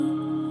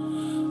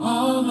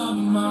all of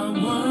my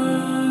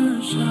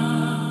worship.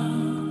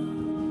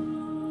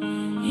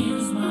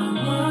 Here's my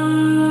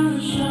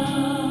worship.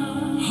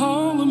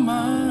 All of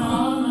my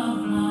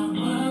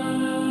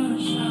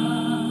worship.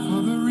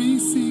 Father,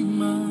 receive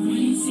my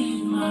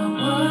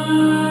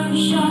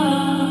worship.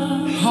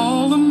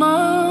 All of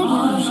my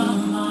worship.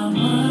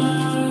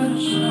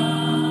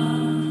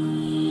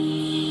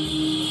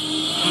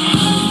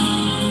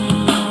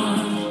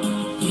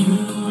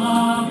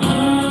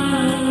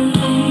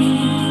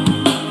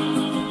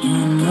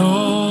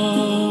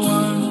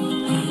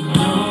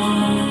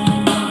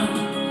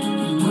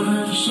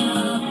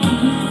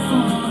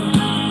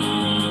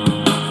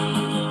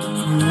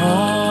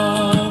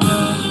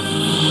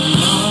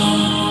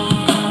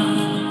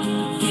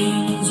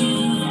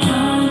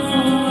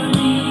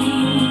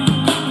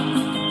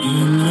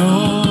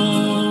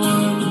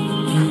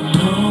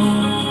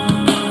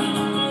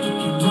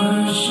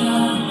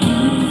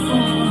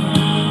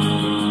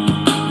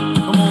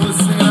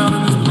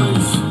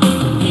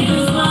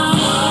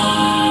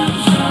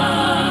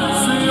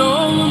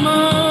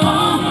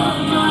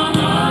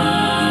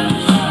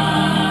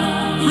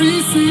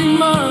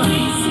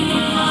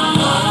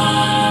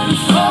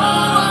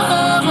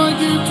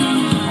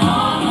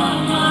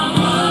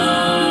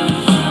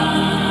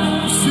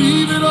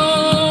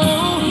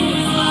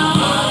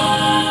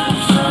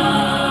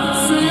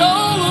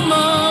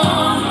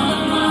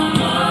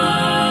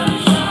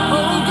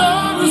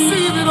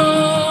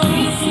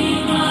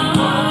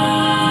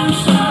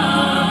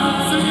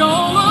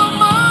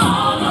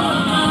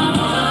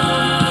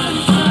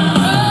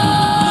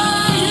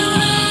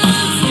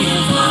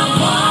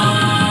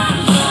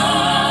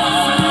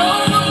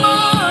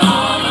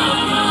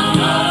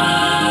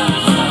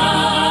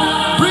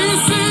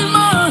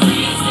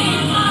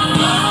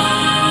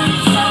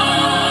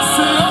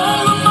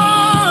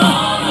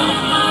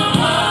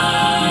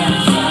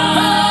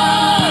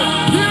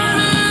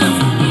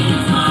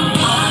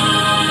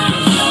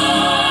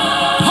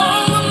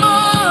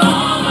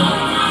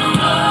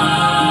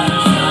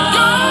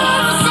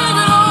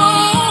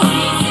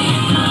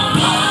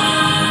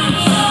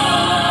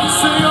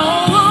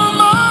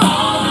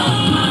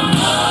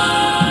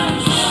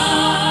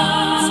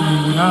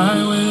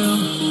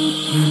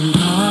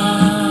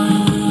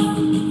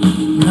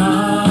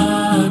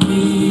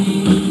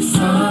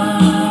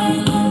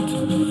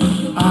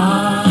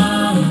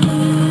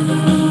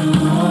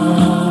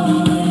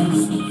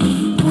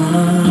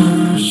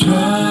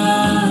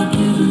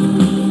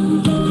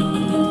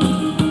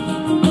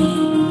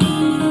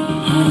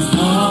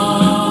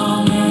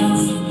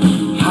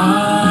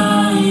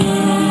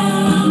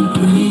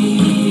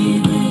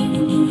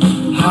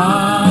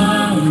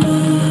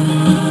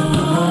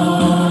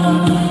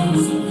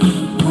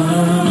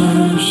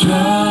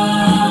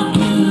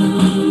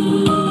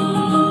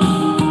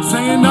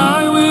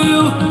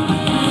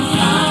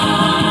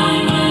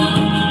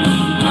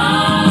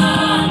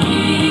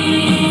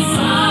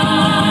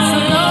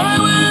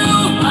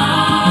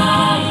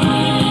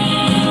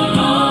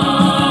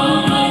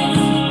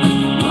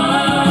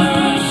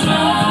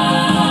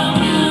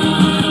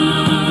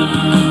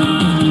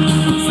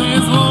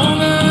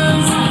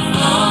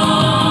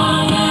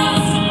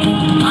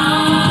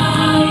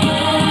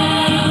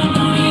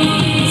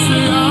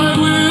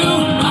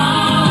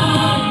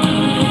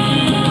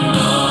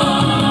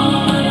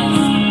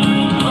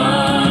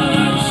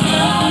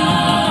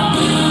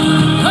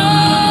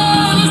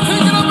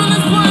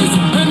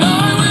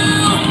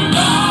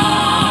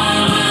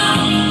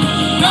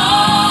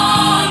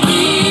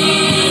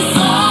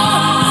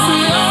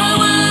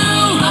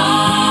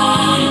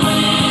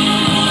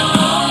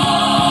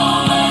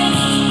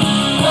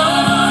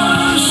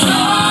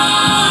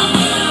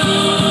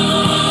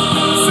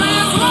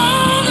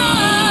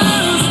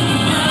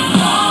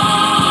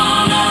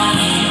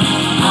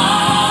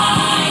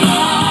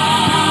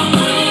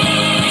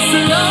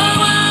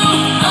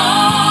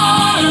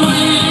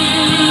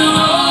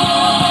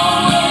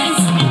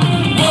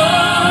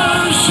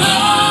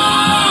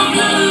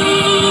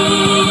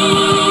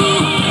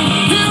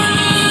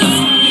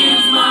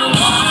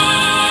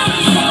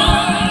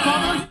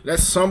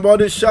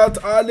 Somebody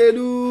shout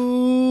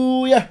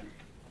hallelujah.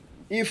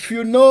 If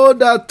you know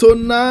that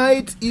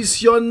tonight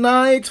is your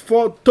night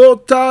for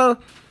total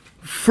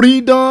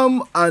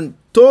freedom and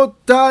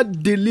total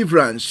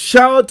deliverance,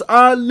 shout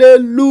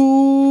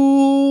hallelujah.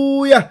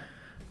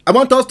 I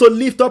want us to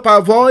lift up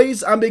our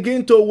voice and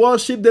begin to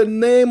worship the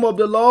name of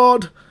the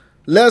Lord.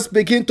 Let's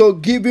begin to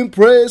give him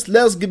praise.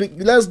 Let's give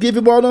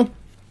him honor.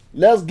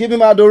 Let's give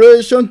him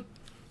adoration.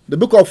 The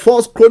book of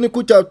 1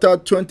 Chronicles chapter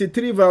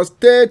 23 verse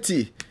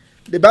 30.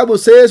 The Bible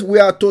says we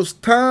are to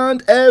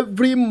stand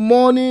every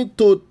morning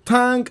to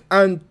thank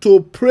and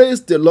to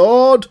praise the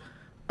Lord,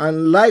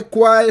 and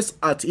likewise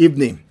at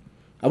evening.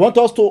 I want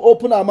us to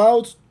open our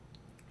mouths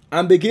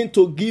and begin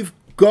to give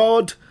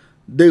God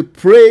the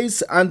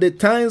praise and the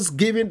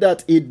thanksgiving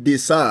that it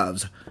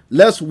deserves.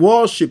 Let's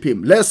worship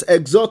him. Let's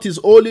exalt his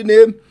holy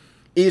name.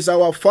 He is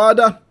our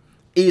Father.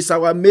 He is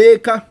our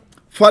Maker.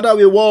 Father,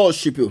 we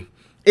worship you.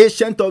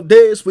 Ancient of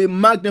days, we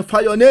magnify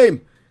your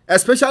name.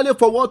 especially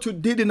for what you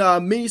did in our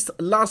midst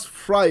last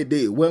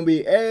Friday when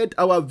we had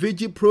our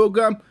vigil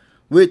program.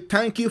 We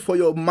thank you for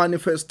your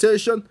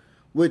manifestation.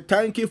 We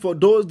thank you for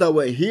those that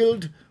were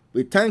healed.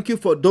 We thank you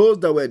for those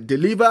that were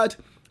delivered.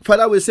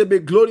 Father, we say be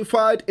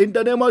glorified in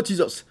the name of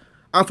Jesus.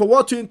 And for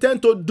what you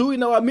intend to do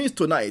in our midst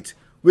tonight,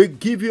 we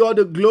give you all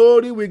the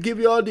glory, we give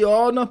you all the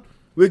honor,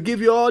 we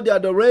give you all the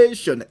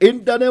adoration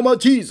in the name of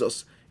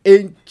Jesus.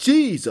 In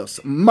Jesus'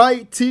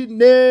 mighty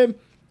name,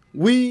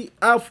 we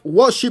have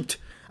worshipped.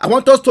 I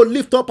want us to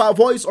lift up our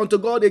voice unto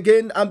God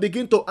again and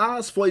begin to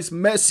ask for His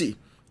mercy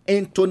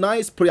in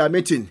tonight's prayer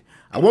meeting.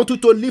 I want you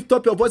to lift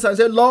up your voice and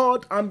say,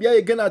 Lord, I'm here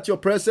again at your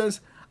presence.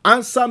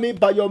 Answer me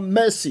by your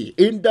mercy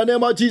in the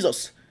name of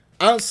Jesus.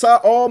 Answer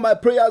all my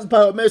prayers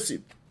by your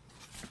mercy.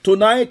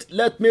 Tonight,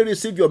 let me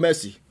receive your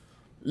mercy.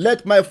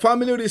 Let my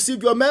family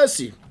receive your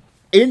mercy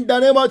in the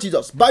name of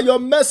Jesus. By your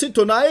mercy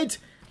tonight,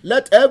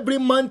 let every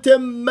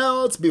mountain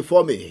melt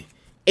before me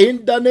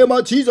in the name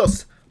of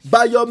Jesus.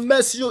 By your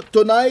mercy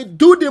tonight,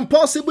 do the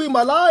impossible in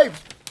my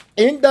life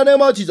in the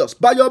name of Jesus.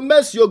 By your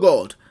mercy, O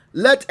God,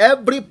 let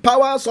every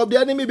powers of the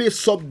enemy be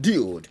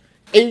subdued.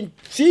 In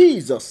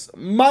Jesus'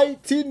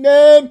 mighty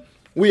name,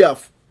 we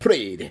have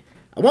prayed.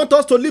 I want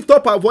us to lift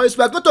up our voice.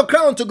 We are going to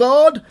cry unto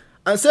God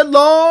and say,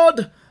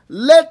 Lord,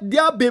 let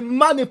there be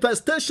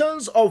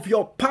manifestations of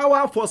your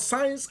power for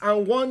signs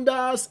and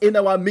wonders in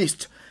our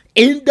midst.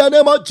 In the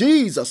name of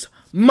Jesus,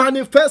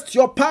 manifest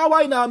your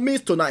power in our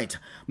midst tonight.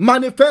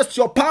 Manifest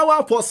your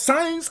power for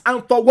signs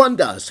and for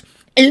wonders.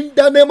 In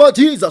the name of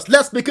Jesus,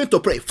 let's begin to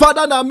pray.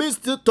 Father, in our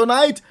midst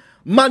tonight,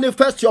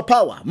 manifest your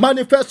power.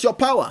 Manifest your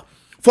power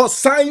for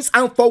signs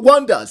and for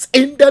wonders.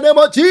 In the name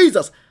of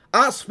Jesus,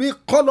 as we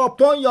call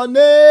upon your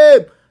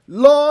name,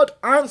 Lord,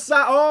 answer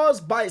us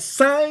by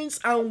signs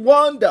and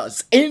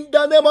wonders. In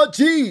the name of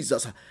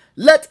Jesus,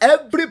 let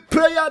every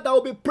prayer that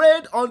will be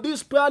prayed on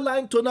this prayer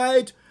line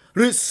tonight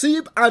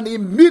receive an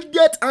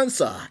immediate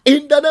answer.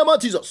 In the name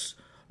of Jesus,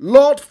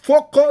 Lord,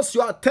 focus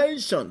your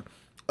attention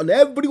on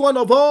every one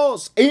of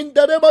us. In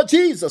the name of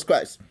Jesus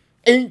Christ.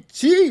 In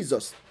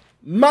Jesus'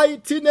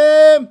 mighty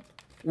name,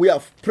 we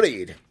have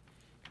prayed.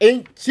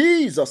 In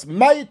Jesus'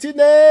 mighty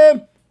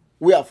name,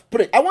 we have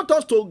prayed. I want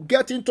us to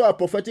get into our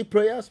prophetic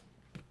prayers.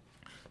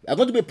 We are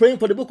going to be praying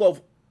for the book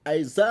of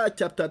Isaiah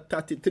chapter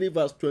 33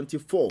 verse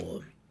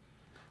 24.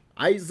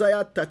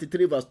 Isaiah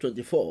 33 verse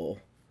 24.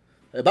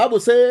 The Bible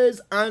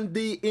says, and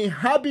the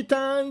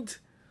inhabitant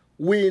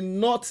will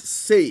not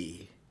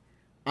say,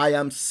 I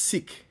am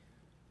sick.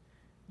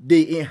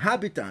 The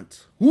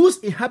inhabitant. Whose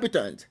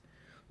inhabitant?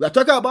 We are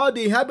talking about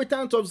the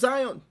inhabitants of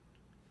Zion.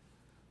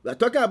 We are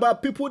talking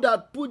about people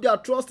that put their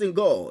trust in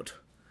God.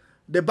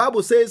 The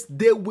Bible says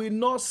they will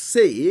not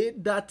say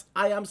that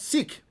I am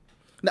sick.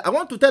 Now, I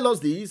want to tell us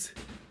this.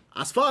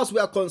 As far as we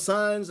are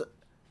concerned,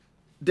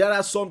 there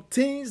are some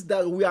things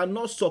that we are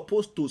not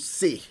supposed to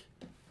say.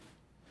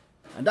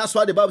 And that's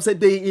why the Bible said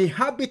the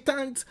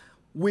inhabitant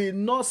will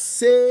not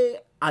say,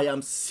 I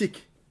am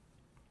sick.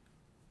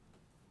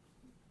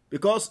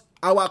 Because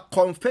our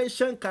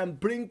confession can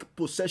bring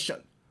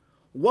possession.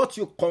 What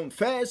you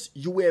confess,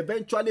 you will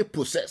eventually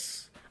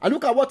possess. And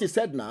look at what he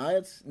said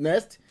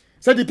next.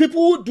 So the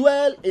people who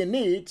dwell in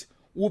it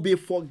will be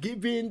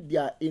forgiven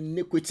their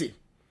iniquity.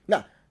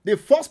 Now, the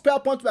first prayer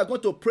point we are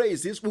going to pray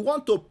is this. We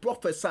want to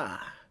prophesy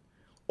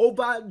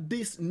over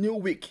this new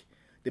week.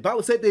 The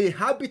Bible said the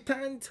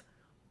inhabitant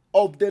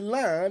of the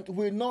land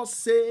will not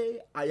say,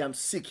 I am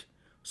sick.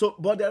 So,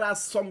 but there are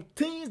some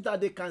things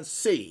that they can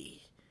say.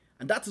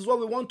 And that is what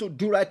we want to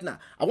do right now.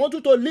 I want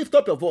you to lift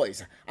up your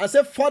voice and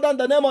say, Father, in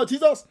the name of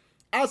Jesus,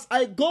 as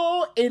I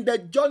go in the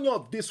journey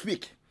of this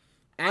week,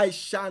 I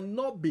shall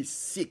not be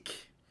sick.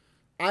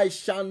 I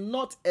shall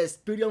not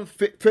experience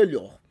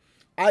failure.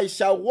 I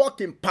shall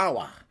walk in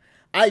power.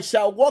 I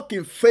shall walk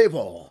in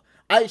favor.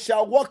 I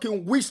shall walk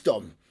in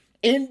wisdom.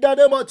 In the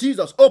name of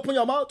Jesus, open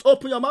your mouth,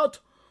 open your mouth.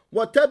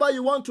 Whatever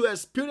you want to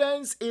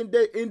experience in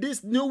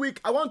this new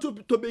week, I want you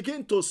to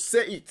begin to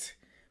say it.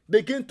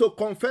 Begin to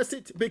confess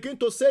it. Begin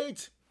to say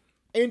it.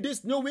 In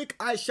this new week,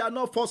 I shall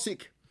not fall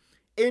sick.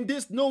 In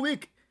this new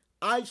week,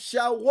 I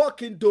shall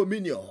walk in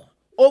dominion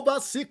over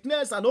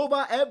sickness and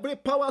over every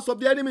powers of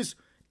the enemies.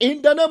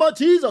 In the name of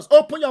Jesus,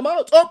 open your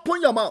mouth.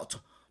 Open your mouth.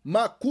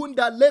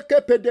 Makunda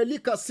leke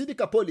pedelika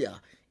sidikapolia.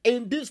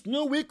 In this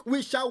new week,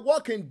 we shall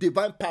walk in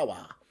divine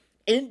power.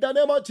 In the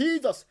name of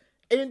Jesus,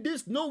 in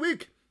this new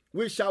week,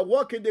 we shall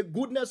walk in the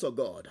goodness of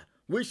God.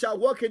 We shall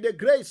walk in the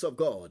grace of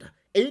God.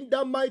 In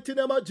the mighty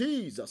name of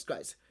Jesus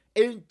Christ.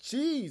 In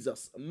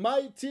Jesus'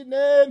 mighty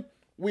name,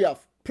 we have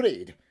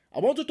prayed. I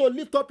want you to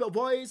lift up your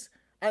voice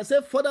and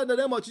say, Father, in the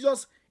name of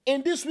Jesus,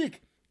 in this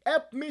week,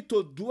 help me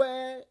to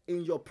dwell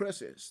in your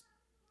presence.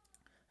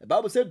 The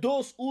Bible says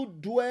those who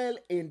dwell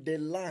in the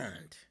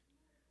land,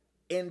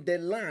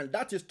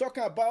 that is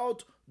talking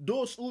about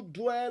those who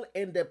dwell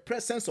in the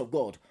presence of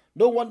God.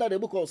 No wonder the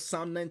book of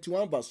Psalm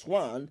 91 verse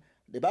 1,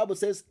 the Bible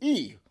says,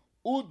 he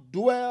who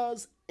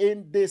dwells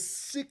in the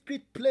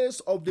secret place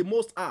of the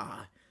Most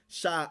High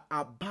shall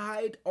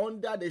abide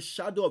under the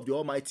shadow of the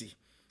Almighty.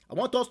 I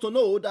want us to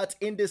know that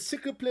in the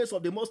secret place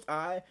of the Most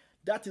High,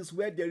 that is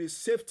where there is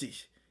safety.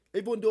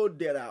 Even though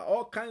there are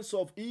all kinds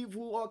of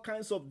evil, all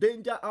kinds of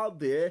danger out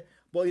there,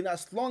 but in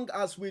as long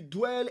as we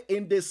dwell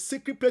in the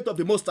secret place of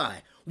the Most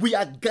High, we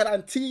are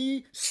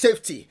guaranteed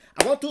safety.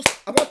 I want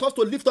us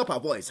to lift up our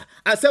voice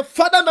and say,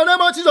 Father, in the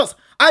name of Jesus,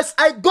 as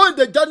I go in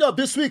the journey of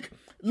this week,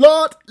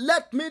 Lord,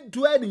 let me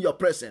dwell in your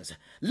presence.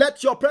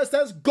 Let your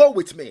presence go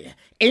with me.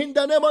 In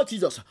the name of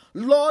Jesus,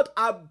 Lord,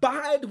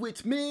 abide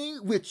with me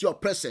with your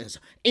presence.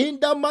 In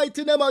the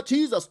mighty name of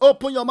Jesus,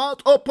 open your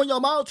mouth, open your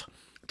mouth.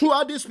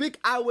 Throughout this week,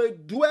 I will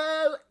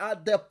dwell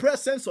at the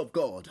presence of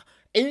God.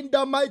 In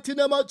the mighty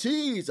name of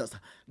Jesus,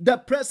 the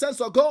presence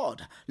of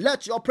God.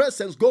 Let your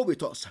presence go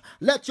with us.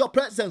 Let your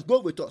presence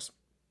go with us.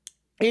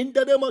 In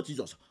the name of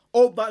Jesus,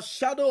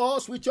 overshadow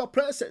us with your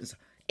presence.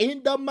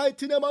 In the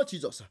mighty name of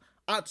Jesus,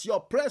 at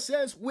your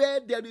presence where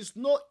there is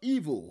no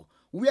evil,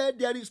 where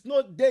there is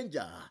no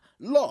danger,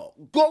 Lord,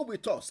 go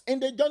with us in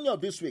the journey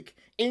of this week.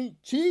 In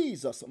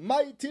Jesus'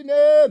 mighty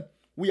name,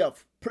 we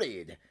have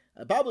prayed.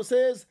 The Bible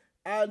says,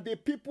 and the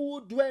people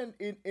who dwell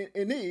in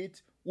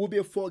it will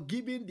be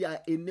forgiven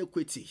their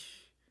iniquity.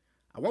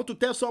 I want to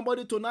tell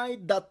somebody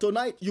tonight that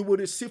tonight you will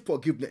receive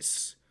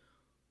forgiveness.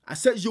 I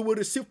said you will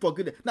receive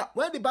forgiveness. Now,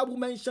 when the Bible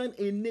mentions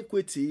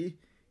iniquity,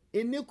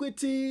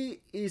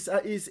 iniquity is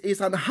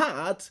an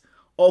heart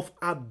of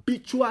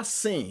habitual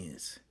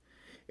sins.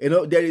 You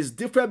know, there is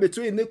difference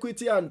between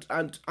iniquity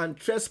and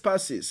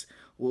trespasses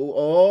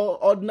or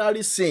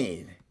ordinary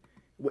sin.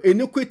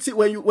 Iniquity,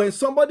 when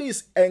somebody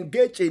is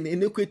engaged in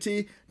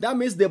iniquity, that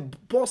means the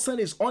person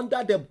is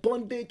under the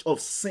bondage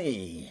of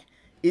sin.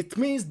 It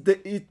means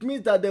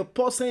that the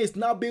person is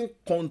now being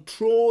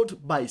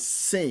controlled by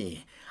sin.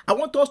 I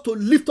want us to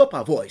lift up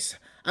our voice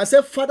and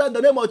say, Father, in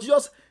the name of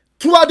Jesus,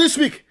 throughout this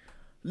week,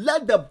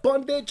 let the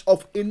bondage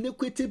of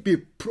iniquity be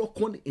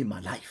broken in my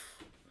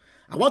life.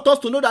 I want us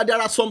to know that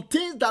there are some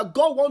things that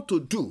God wants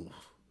to do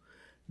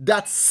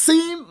that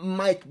sin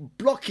might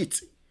block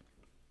it.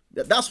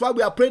 That's why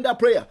we are praying that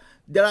prayer.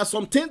 There are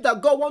some things that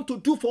God wants to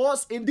do for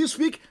us in this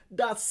week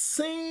that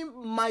sin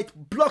might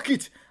block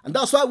it. And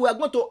that's why we are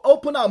going to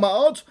open our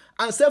mouth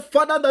and say,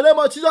 Father, in the name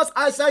of Jesus,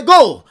 as I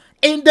go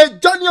in the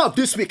journey of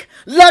this week,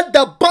 let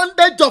the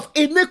bondage of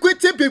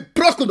iniquity be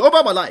broken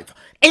over my life.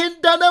 In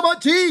the name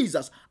of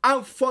Jesus,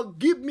 and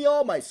forgive me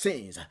all my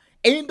sins.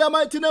 In the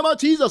mighty name of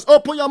Jesus,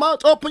 open your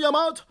mouth, open your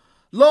mouth.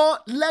 Lord,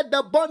 let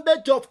the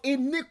bondage of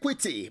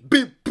iniquity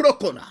be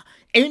broken.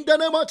 In the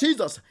name of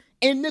Jesus,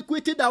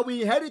 iniquity that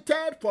we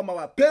inherited from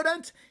our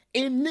parents,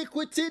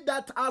 iniquity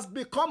that has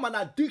become an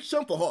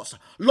addiction for us.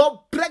 Lord,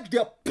 break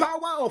the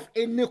power of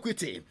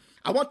iniquity.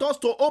 I want us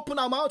to open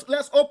our mouth.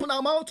 Let's open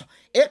our mouth.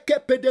 In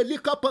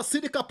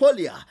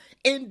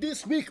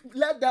this week,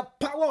 let the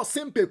power of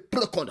sin be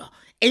broken.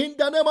 In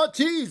the name of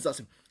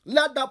Jesus,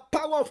 let the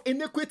power of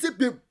iniquity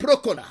be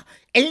broken.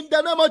 In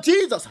the name of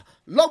Jesus,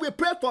 Lord, we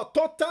pray for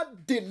total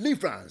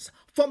deliverance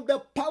from the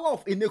power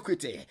of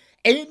iniquity.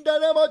 In the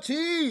name of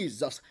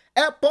Jesus,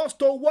 help us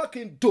to walk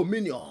in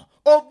dominion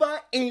over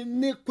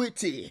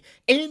iniquity.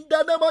 In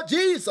the name of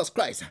Jesus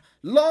Christ,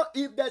 Lord,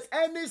 if there's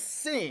any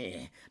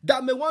sin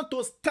that may want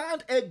to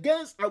stand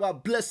against our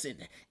blessing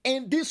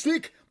in this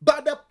week, by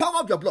the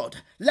power of your blood,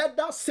 let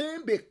that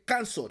sin be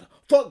cancelled.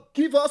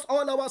 Forgive us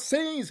all our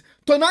sins.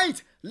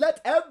 Tonight, let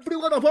every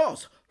one of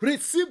us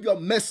receive your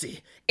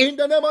mercy. In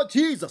the name of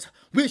Jesus,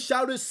 we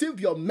shall receive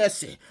your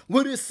mercy.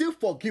 We receive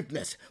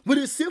forgiveness. We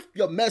receive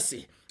your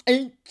mercy.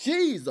 In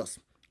Jesus'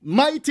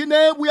 mighty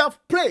name we have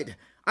prayed.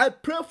 I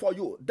pray for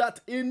you that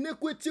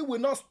iniquity will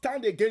not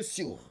stand against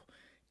you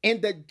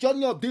in the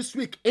journey of this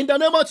week. In the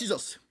name of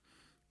Jesus,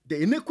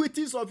 the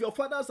iniquities of your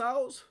father's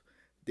house,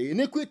 the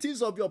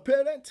iniquities of your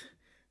parent,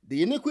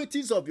 the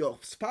iniquities of your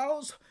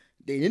spouse,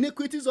 the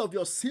iniquities of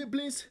your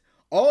siblings,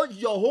 or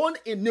your own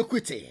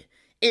iniquity,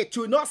 it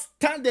will not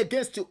stand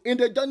against you in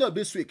the journey of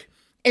this week.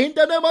 In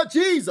the name of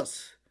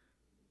Jesus,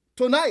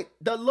 tonight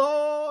the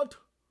Lord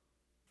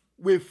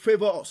will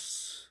favor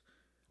us.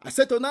 I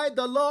said tonight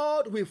the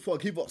Lord will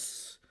forgive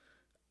us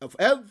of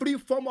every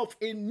form of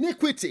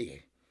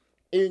iniquity.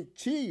 In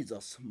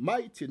Jesus'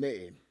 mighty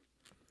name,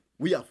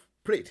 we have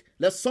prayed.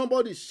 Let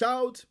somebody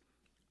shout,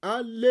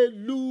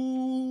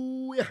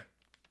 Hallelujah.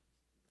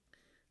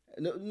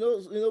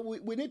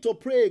 We need to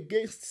pray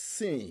against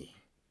sin,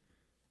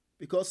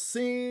 because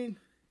sin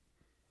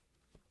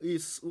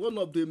is one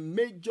of the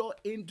major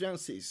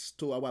hindrances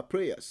to our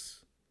prayers.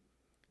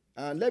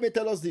 And let me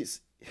tell us this.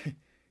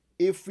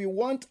 If we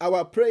want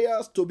our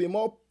prayers to be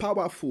more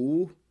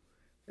powerful,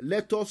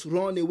 let us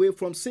run away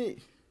from sin.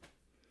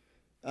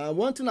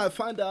 One thing I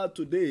find out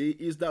today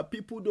is that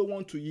people don't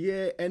want to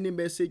hear any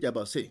message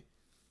about sin.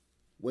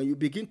 When you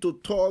begin to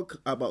talk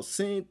about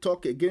sin,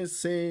 talk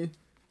against sin,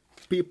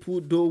 people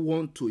don't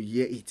want to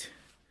hear it.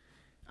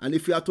 And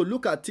if you are to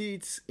look at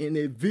it in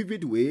a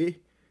vivid way,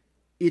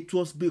 it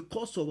was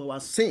because of our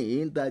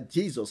sin that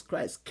Jesus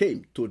Christ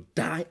came to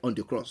die on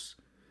the cross.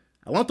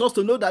 I want us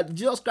to know that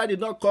Jesus Christ did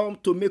not come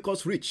to make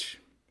us rich.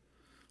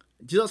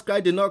 Jesus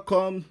Christ did not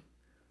come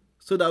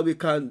so that we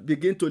can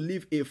begin to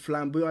live a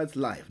flamboyant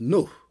life.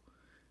 No.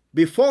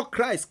 Before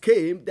Christ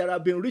came, there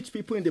have been rich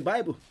people in the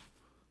Bible.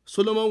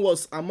 Solomon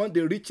was among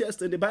the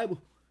richest in the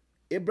Bible.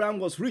 Abraham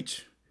was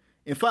rich.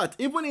 In fact,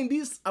 even in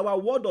this, our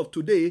world of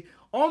today,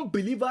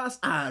 unbelievers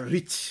are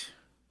rich.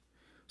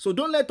 So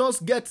don't let us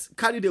get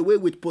carried away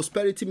with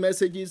prosperity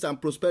messages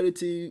and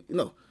prosperity,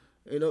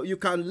 you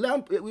can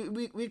learn,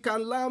 we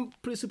can learn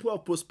principle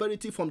of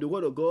prosperity from the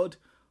word of God,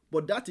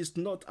 but that is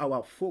not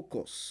our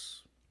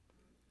focus.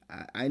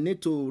 I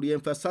need to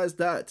reemphasize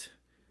that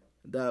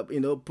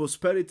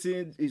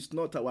prosperity is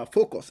not our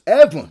focus.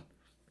 Heaven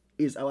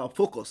is our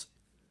focus.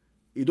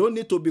 You don't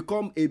need to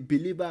become a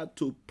believer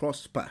to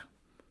prosper.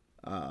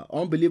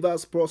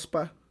 Unbelievers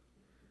prosper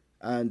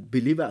and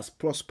believers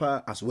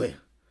prosper as well.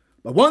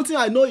 But one thing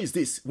I know is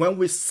this: when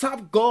we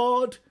serve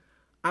God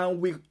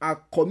and we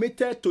are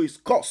committed to his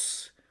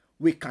cause,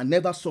 we can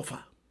never suffer.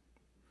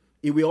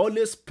 He will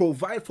always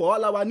provide for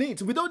all our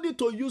needs. We don't need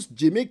to use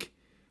gimmick.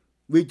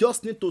 We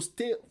just need to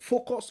stay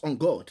focused on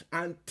God,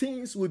 and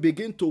things will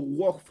begin to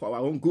work for our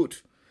own good.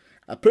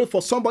 I pray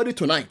for somebody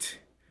tonight.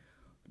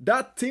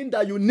 That thing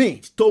that you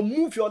need to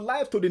move your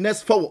life to the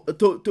next forward,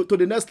 to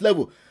the next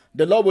level,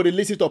 the Lord will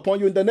release it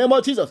upon you in the name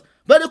of Jesus.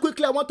 Very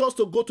quickly, I want us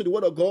to go to the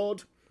word of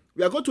God.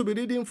 We are going to be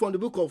reading from the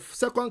book of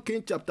 2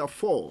 Kings chapter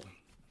 4.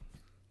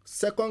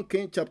 2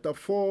 Kings chapter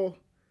 4.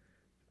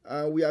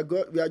 We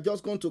are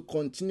just going to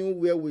continue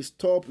where we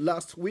stopped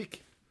last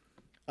week.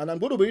 And I'm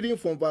going to be reading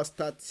from verse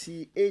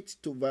 38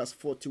 to verse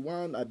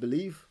 41, I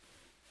believe.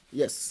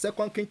 Yes,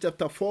 2 Kings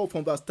chapter 4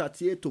 from verse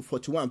 38 to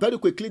 41. Very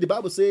quickly, the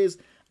Bible says,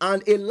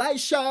 "And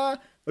Elisha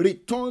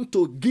returned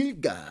to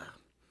Gilgal,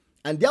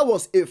 and there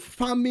was a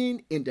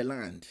famine in the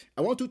land."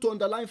 I want you to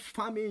underline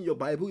famine in your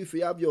Bible if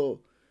you have your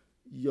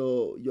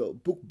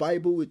book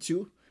Bible with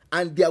you.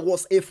 "And there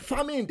was a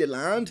famine in the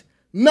land.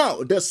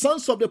 Now the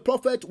sons of the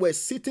prophet were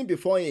sitting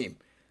before him,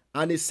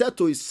 and he said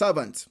to his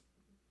servant,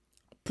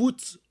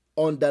 'Put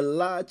on the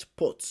large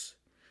pot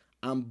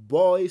and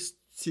boil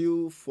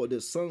stew for the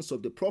sons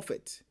of the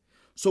prophet.'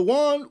 So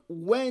one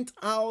went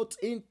out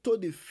into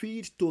the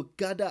field to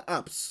gather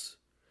herbs,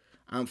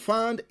 and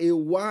found a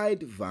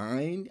white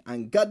vine,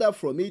 and gathered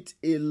from it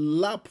a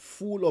lap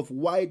full of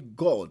white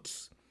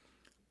gourds,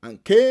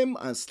 and came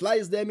and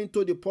sliced them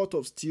into the pot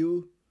of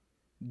stew,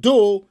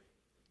 though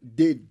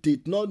they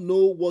did not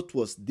know what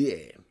was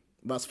there."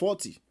 Verse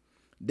 40.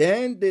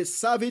 "Then they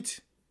served it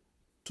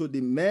to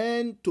the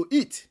men to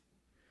eat.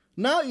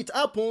 Now it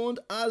happened,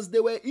 as they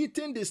were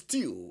eating the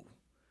stew,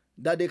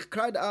 that they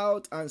cried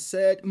out and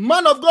said,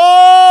 'Man of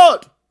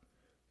God,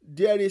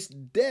 there is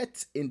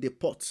death in the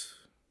pot.'"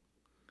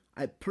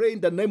 I pray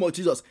in the name of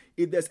Jesus,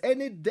 if there's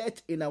any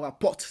death in our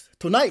pot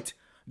tonight,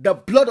 the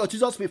blood of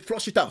Jesus will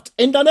flush it out.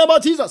 In the name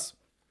of Jesus.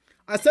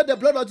 I said the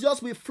blood of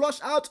Jesus will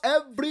flush out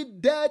every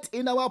death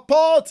in our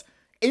pot.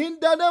 In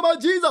the name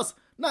of Jesus.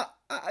 Now,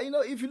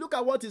 if you look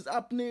at what is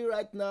happening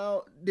right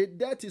now, the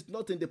death is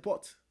not in the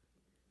pot.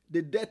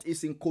 The death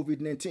is in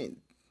COVID-19.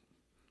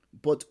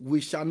 But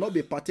we shall not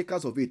be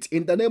partakers of it.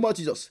 In the name of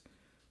Jesus.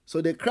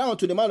 So they cried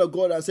unto the man of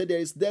God and said, "There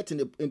is death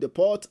in the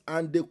pot,"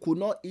 and they could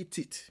not eat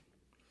it.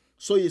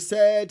 So he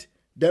said,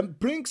 "Then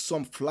bring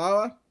some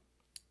flour."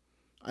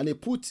 And he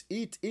put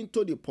it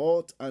into the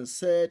pot and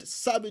said,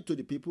 "Serve it to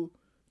the people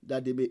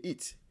that they may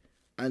eat."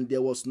 And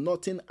there was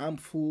nothing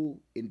harmful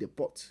in the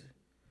pot.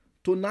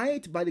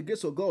 Tonight, by the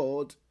grace of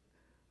God,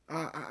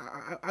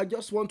 I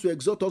just want to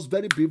exhort us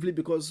very briefly,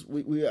 because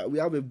we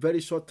have a very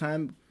short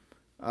time.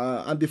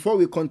 And before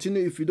we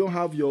continue, if you don't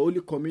have your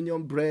Holy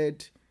Communion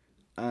bread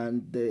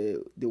and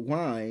the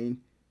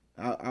wine,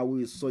 I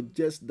will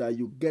suggest that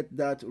you get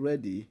that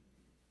ready,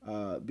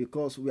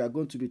 because we are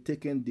going to be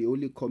taking the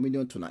Holy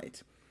Communion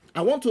tonight.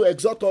 I want to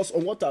exhort us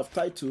on what I've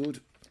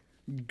titled,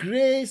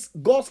 Grace,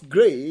 God's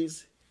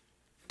Grace,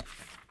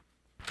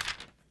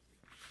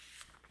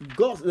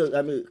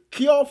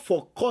 Cure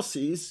for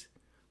Causes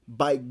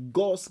by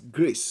God's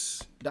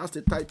Grace. That's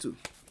the title.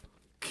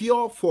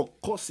 Cure for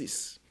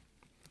Causes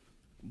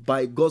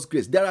by God's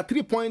Grace. There are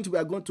 3 points we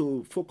are going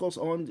to focus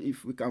on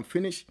if we can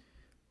finish.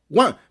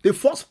 One, the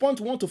first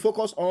point we want to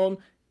focus on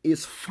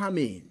is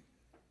famine.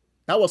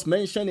 That was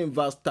mentioned in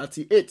verse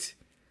 38.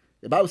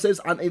 The Bible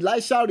says, "And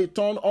Elisha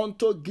returned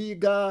unto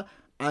Gilgal,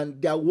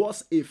 and there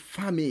was a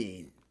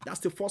famine."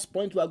 That's the first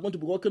point we are going to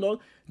be working on.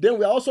 Then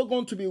we are also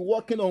going to be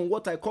working on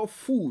what I call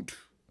food.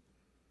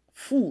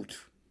 Food.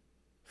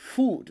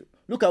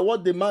 Look at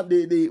what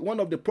one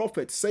of the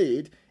prophets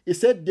said. He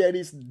said, "There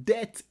is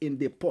death in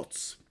the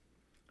pots."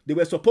 They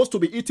were supposed to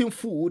be eating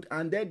food,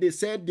 and then they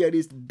said there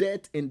is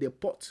death in the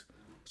pot.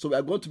 So we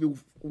are going to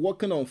be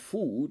working on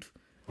food.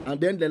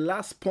 And then the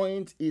last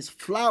point is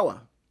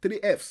flour. 3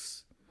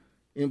 F's.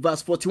 In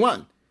verse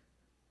 41,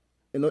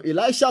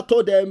 Elisha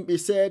told them, he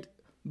said,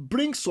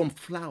 "Bring some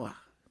flour."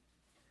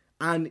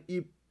 And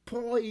he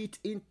poured it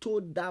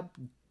into that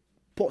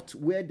pot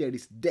where there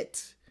is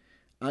death.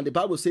 And the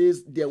Bible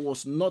says there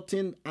was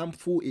nothing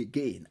harmful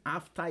again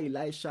after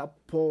Elisha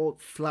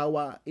poured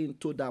flour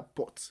into that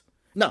pot.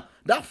 Now,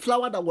 that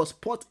flour that was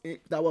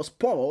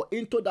poured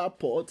into that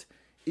pot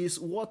is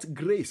what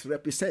grace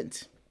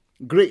represents.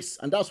 Grace.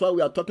 And that's why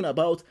we are talking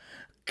about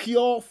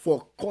cure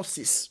for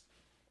causes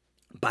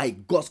by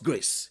God's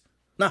grace.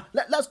 Now,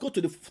 let's go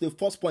to the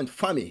first point,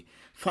 famine.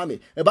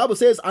 The Bible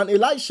says, and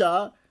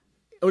Elisha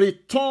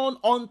returned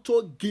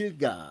unto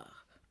Gilgal,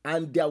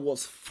 and there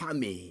was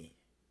famine.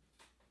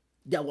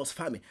 There was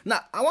famine. Now,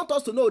 I want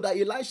us to know that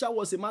Elisha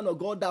was a man of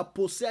God that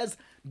possessed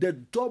the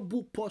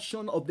double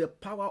portion of the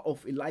power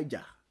of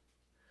Elijah.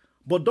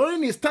 But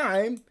during his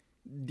time,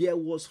 there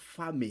was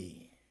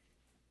famine.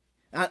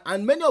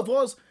 And many of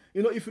us,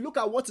 if you look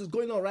at what is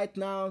going on right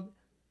now,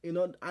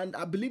 and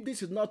I believe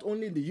this is not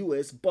only in the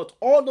US, but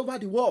all over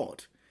the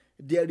world,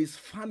 there is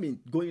famine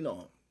going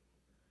on.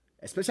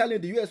 Especially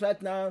in the US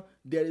right now,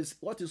 there is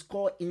what is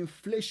called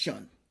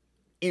inflation.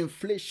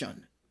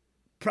 Inflation.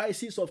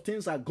 Prices of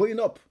things are going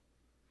up.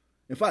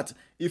 In fact,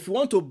 if you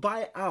want to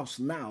buy a house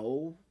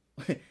now,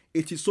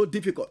 it is so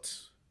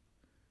difficult.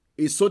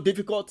 It's so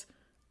difficult,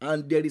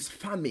 and there is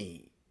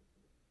famine.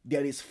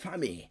 There is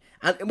famine.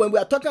 And when we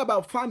are talking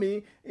about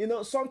famine,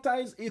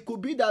 sometimes it could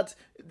be that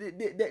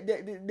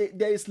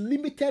there is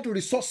limited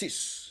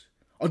resources.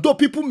 Although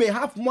people may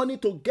have money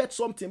to get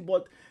something,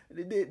 but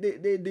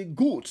the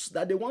goods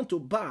that they want to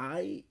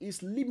buy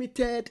is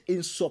limited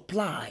in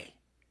supply.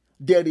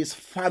 There is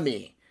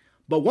famine.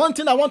 But one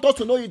thing I want us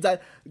to know is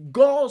that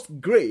God's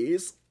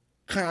grace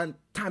can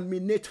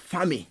terminate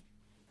famine.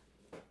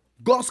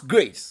 God's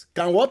grace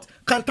can what?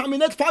 Can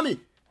terminate famine.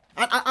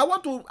 And I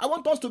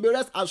want us to be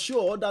rest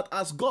assured that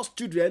as God's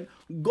children,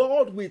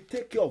 God will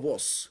take care of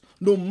us,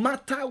 no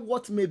matter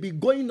what may be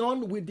going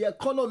on with the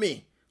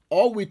economy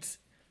or with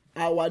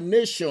our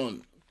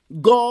nation.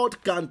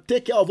 God can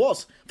take care of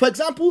us. For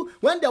example,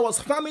 when there was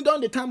famine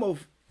during the time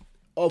of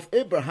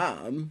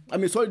Abraham,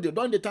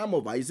 during the time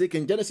of Isaac,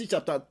 in Genesis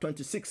chapter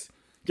 26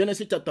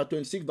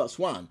 verse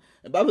 1,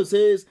 the Bible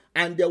says,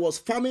 and there was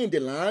famine in the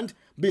land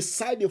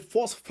beside the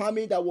first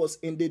famine that was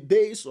in the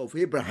days of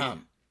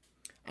Abraham.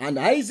 And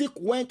Isaac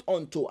went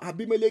unto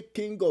Abimelech,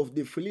 king of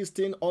the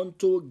Philistines,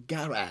 unto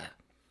Gerar.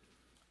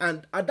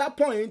 And at that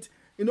point,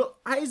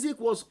 Isaac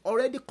was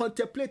already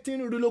contemplating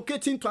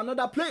relocating to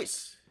another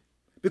place.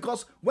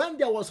 Because when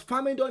there was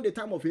famine during the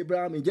time of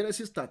Abraham, in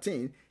Genesis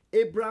 13,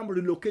 Abraham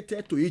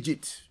relocated to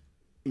Egypt.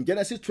 In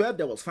Genesis 12,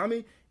 there was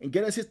famine. In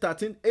Genesis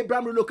 13,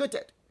 Abraham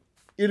relocated.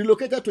 He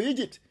relocated to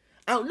Egypt.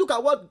 And look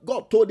at what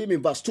God told him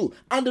in verse 2.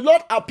 And the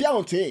Lord appeared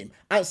unto him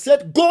and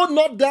said, go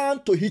not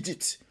down to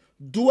Egypt.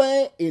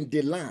 Dwell in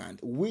the land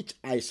which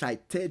I shall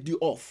tell thee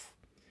of,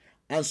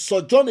 and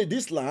sojourn in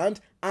this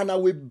land, and I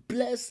will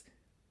bless,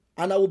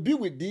 and I will be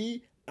with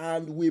thee,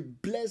 and will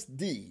bless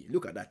thee.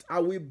 Look at that.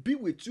 I will be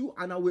with you,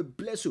 and I will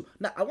bless you.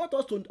 Now, I want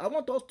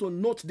us to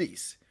note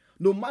this.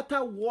 No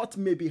matter what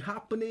may be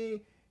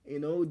happening,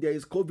 there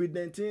is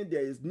COVID-19,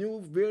 there is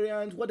new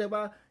variant,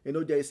 whatever,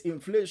 there is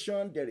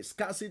inflation, there is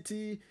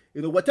scarcity,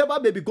 whatever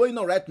may be going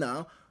on right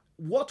now.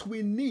 What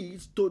we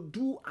need to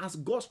do as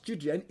God's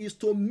children is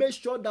to make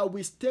sure that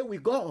we stay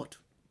with God.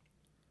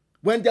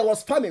 When there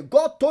was famine,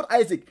 God told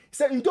Isaac, he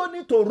said, you don't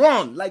need to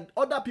run like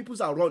other people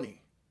are running.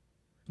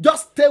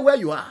 Just stay where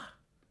you are,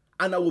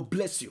 and I will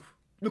bless you.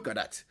 Look at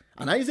that.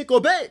 And Isaac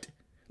obeyed.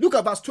 Look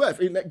at verse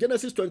 12, in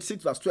Genesis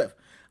 26, verse 12.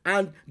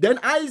 And then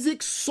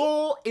Isaac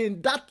sowed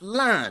in that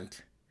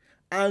land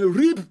and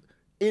reaped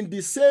in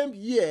the same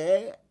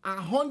year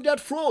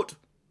 100-fold,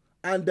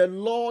 and the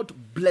Lord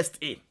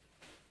blessed him.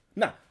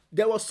 Now,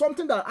 there was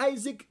something that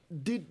Isaac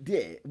did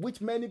there, which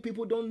many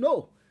people don't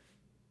know.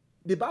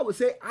 The Bible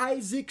says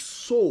Isaac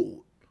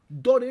sowed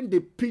during the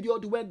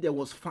period when there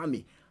was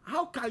famine.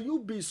 How can you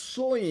be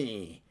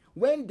sowing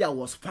when there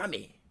was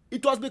famine?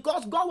 It was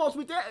because God was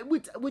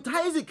with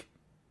Isaac.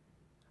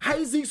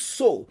 Isaac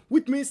sowed,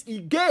 which means he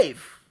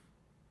gave.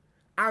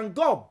 And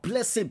God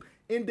blessed him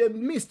in the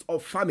midst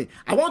of famine.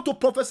 I want to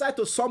prophesy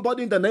to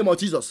somebody in the name of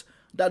Jesus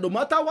that no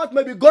matter what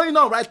may be going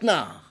on right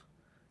now,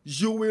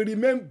 you will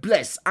remain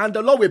blessed, and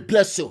the Lord will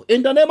bless you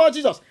in the name of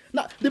Jesus.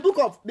 Now, the book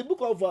of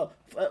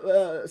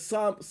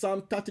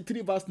Psalm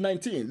 33 verse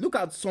 19. Look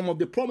at some of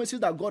the promises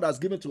that God has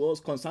given to us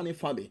concerning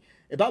famine.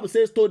 The Bible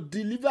says to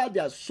deliver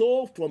their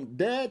soul from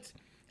death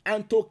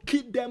and to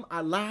keep them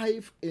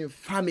alive in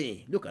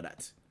famine. Look at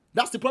that.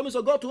 That's the promise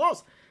of God to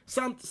us.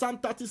 Psalm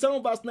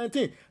 37 verse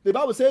 19. The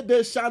Bible says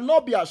they shall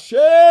not be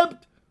ashamed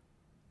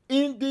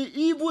in the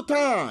evil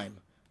time.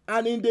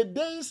 And in the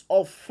days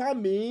of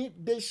famine,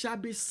 they shall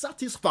be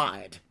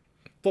satisfied.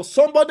 For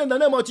somebody in the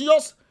name of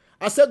Jesus,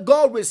 I said,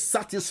 God will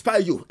satisfy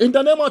you. In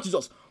the name of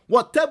Jesus,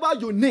 whatever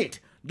you need,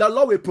 the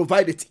Lord will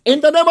provide it.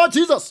 In the name of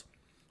Jesus.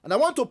 And I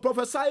want to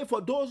prophesy for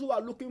those who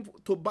are looking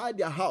to buy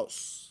their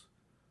house.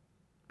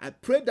 I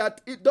pray that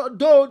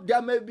though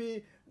there may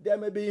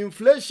be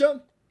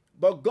inflation,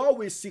 but God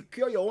will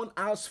secure your own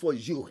house for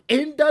you.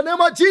 In the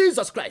name of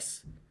Jesus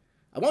Christ.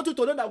 I want you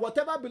to know that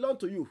whatever belongs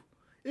to you,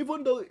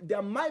 even though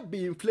there might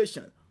be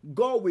inflation,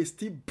 God will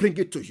still bring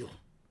it to you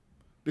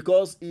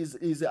because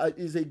He's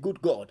a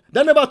good God.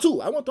 Then number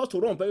 2, I want us to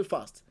run very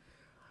fast.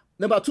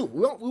 Number 2,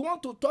 we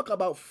want to talk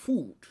about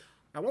food.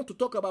 I want to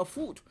talk about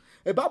food.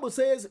 The Bible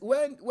says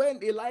when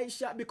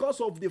Elisha, because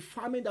of the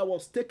famine that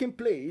was taking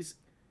place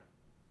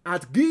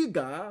at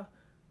Gilgal,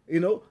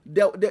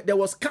 there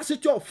was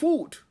scarcity of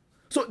food.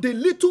 So the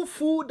little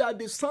food that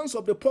the sons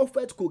of the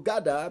prophet could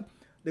gather,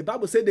 the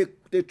Bible said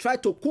they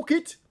tried to cook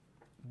it,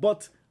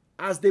 but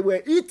as they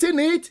were eating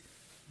it,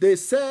 they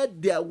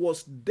said there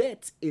was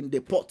death in the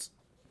pot.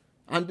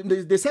 And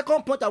the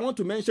second point I want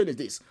to mention is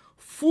this.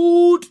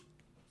 Food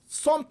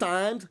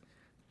sometimes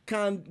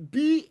can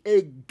be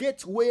a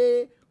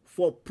gateway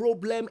for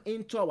problem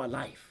into our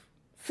life.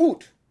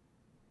 Food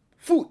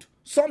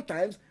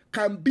sometimes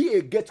can be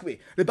a gateway.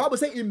 The Bible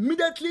says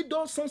immediately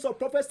those sons of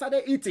prophets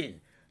started eating,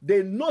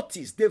 they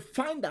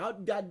find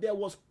out that there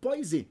was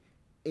poison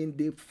in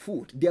the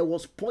food. There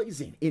was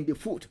poison in the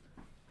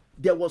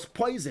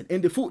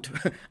food.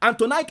 And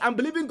tonight I'm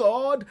believing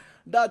God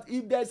that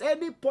if there's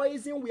any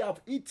poison we have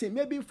eaten,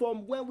 maybe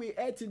from when we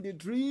ate in the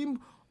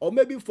dream, or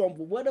maybe from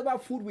whatever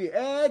food we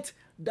ate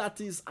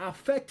that is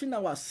affecting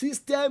our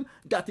system,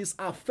 that is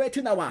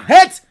affecting our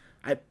health,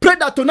 I pray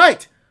that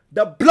tonight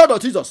the blood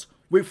of Jesus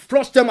will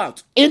flush them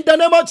out in the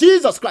name of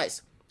Jesus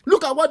Christ.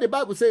 Look at what the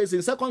Bible says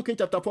in 2 Kings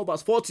chapter 4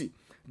 verse 40.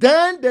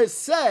 Then they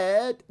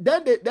served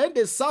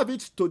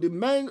it to the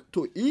men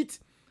to eat.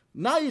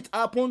 Now it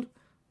happened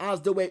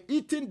as they were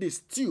eating the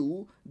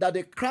stew that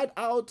they cried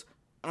out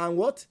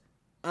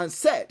and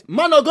said,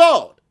 Man of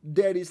God,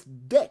 there is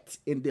death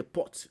in the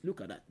pot.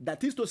 Look at that.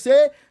 That is to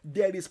say,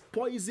 there is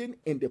poison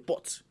in the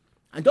pot.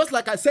 And just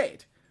like I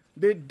said,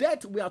 the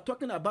death we are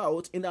talking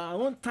about in our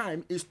own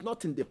time is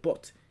not in the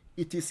pot.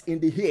 It is in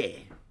the air.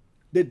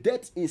 The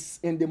death is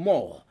in the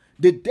mall.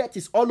 The death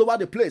is all over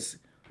the place,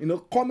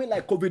 coming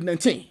like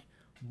COVID-19.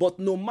 But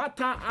no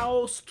matter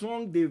how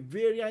strong the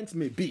variant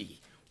may be,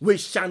 we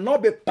shall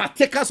not be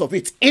partakers of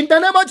it in the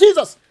name of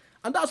Jesus.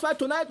 And that's why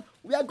tonight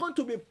we are going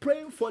to be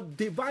praying for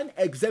divine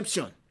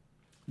exemption.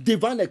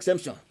 Divine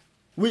exemption.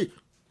 We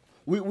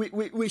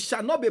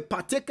shall not be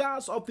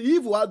partakers of the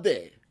evil out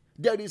there.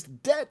 There is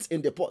death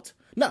in the pot.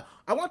 Now,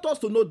 I want us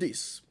to know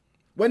this.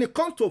 When it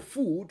comes to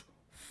food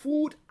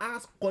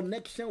has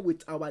connection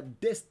with our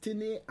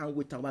destiny and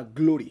with our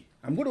glory.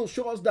 I'm going to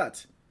show us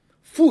that.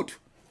 Food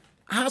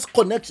has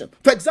connection.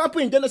 For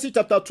example, in Genesis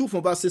chapter 2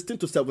 from verse 16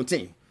 to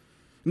 17.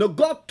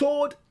 God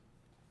told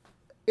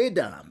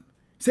Adam,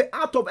 say,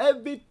 out of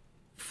every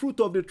fruit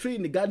of the tree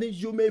in the garden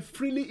you may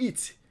freely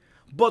eat,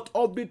 but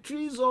of the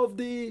trees of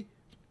the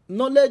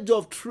knowledge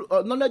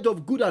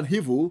of good and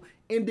evil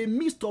in the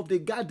midst of the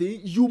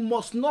garden you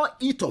must not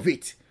eat of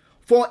it,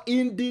 for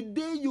in the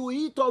day you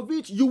eat of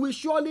it you will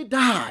surely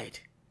die.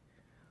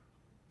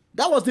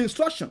 That was the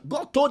instruction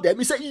God told them.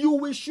 He said, you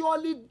will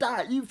surely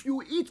die if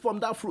you eat from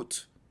that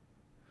fruit.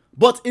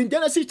 But in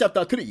Genesis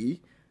chapter 3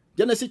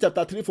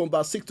 from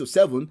verse 6 to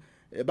 7,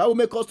 the Bible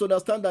makes us to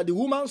understand that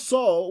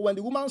when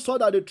the woman saw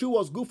that the tree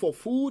was good for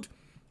food,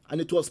 and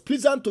it was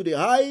pleasant to the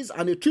eyes,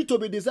 and a tree to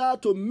be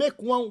desired to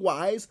make one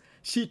wise,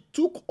 she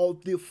took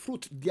of the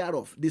fruit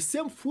thereof, the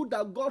same fruit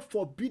that God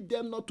forbid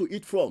them not to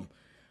eat from.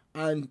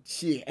 And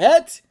she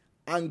ate,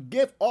 and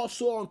gave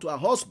also unto her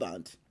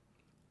husband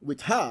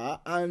with her,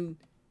 and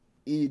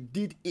he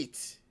did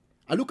eat.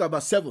 And look at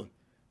verse 7.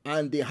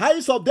 And the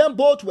eyes of them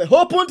both were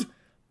opened,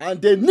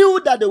 and they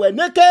knew that they were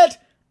naked,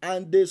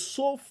 and they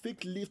sewed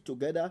fig leaves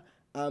together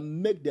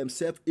and make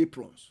themselves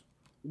aprons.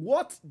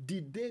 What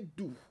did they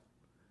do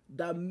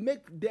that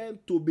make them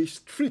to be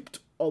stripped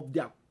of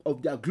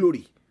their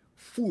glory?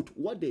 Food.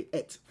 What they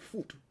ate.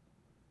 Food.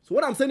 So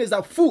what I'm saying is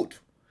that food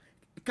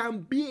can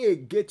be a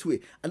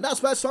gateway. And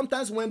that's why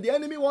sometimes when the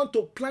enemy wants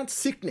to plant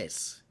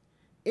sickness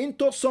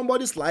into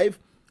somebody's life,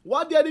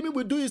 what the enemy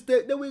will do is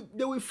they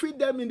will feed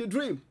them in the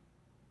dream.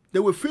 They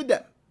will feed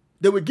them.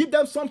 They will give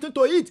them something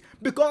to eat.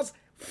 Because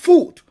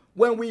food,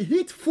 when we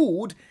eat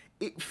food,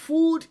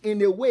 food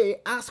in a way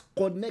has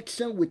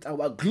connection with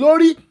our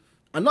glory.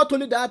 And not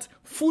only that,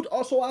 food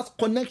also has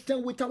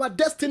connection with our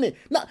destiny.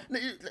 Now,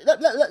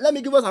 let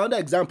me give us another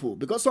example.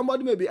 Because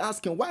somebody may be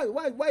asking, why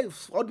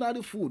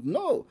ordinary food?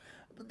 No.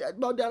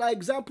 But there are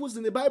examples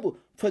in the Bible.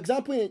 For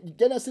example, in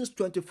Genesis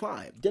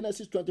 25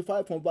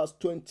 from verse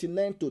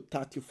 29 to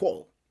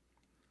 34,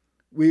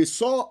 we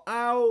saw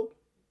how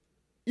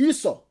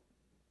Esau,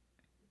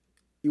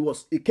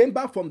 he came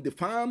back from the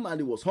farm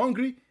and he was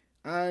hungry,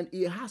 and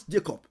he asked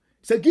Jacob,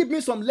 he said, give me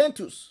some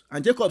lentils.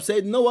 And Jacob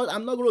said, you know what,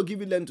 I'm not going to give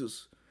you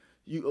lentils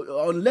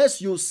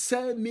unless you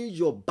sell me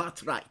your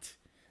birthright.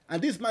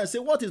 And this man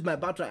said, what is my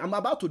birthright? I'm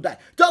about to die.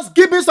 Just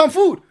give me some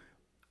food.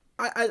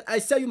 I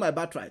sell you my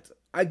birthright.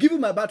 I give you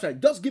my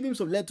birthright. Just give him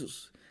some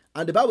lentils.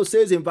 And the Bible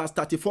says in verse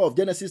 34 of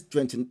Genesis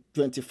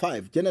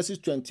 25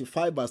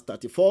 verse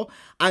 34,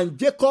 and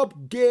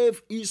Jacob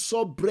gave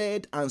Esau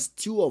bread and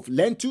stew of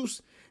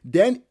lentils.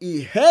 Then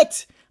he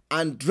ate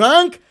and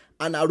drank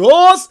and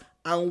arose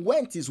and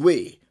went his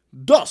way.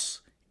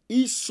 Thus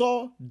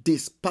Esau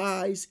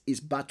despised his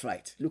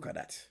birthright. Look at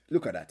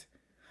that.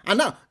 And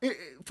now,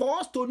 for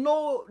us to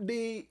know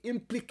the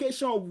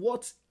implication of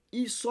what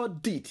Esau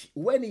did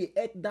when he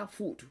ate that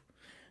food,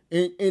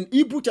 in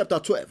Hebrews chapter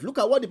 12, look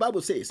at what the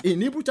Bible says in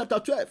Hebrews chapter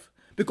 12.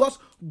 Because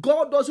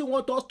God doesn't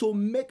want us to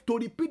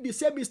repeat the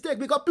same mistake.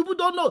 Because people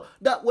don't know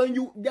that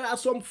there are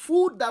some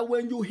food that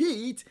when you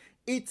eat,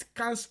 it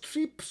can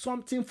strip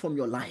something from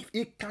your life.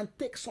 It can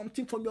take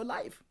something from your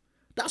life.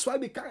 That's why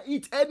we can't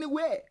eat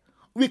anywhere.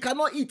 We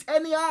cannot eat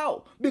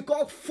anyhow,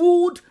 because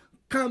food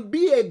can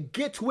be a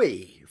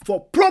gateway for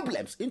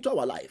problems into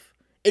our life.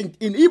 In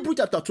Hebrews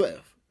chapter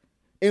 12,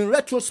 in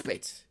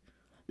retrospect,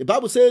 the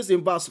Bible says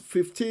in verse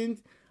 15,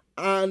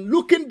 and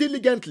looking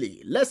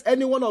diligently, lest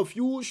any one of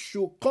you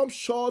should come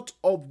short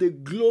of the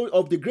glory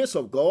of the grace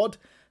of God,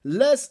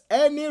 lest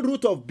any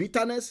root of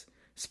bitterness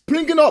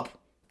springing up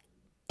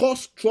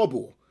cause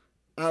trouble,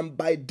 and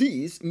by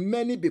this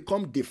many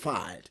become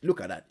defiled.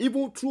 Look at that.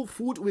 Even through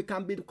food we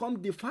can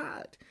become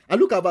defiled.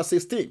 And look at verse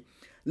 16.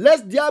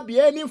 Lest there be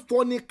any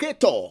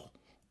fornicator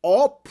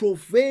or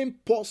profane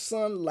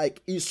person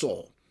like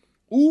Esau,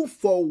 who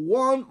for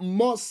one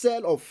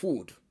morsel of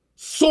food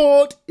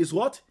sold is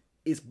what?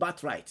 His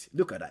birthright.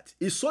 Look at that.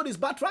 He sold his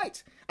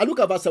birthright. And look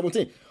at verse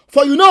 17.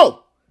 For you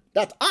know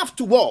that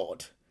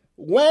afterward,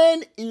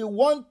 when he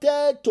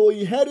wanted to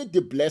inherit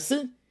the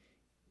blessing,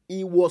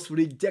 he was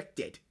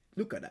rejected.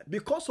 Look at that.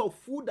 Because of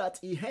food that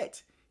he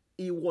ate,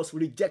 he was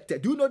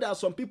rejected. Do you know there are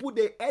some people,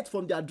 they ate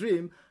from their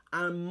dream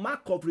and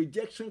mark of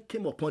rejection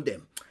came upon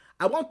them?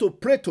 I want to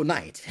pray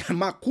tonight.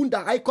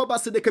 Makunda Aikoba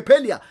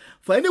Sedekepelia.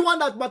 For anyone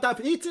that might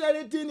have eaten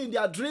anything in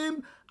their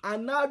dream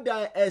and now they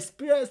are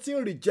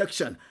experiencing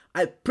rejection,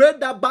 I pray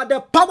that by the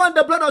power and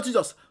the blood of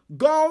Jesus,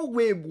 God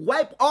will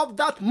wipe off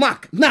that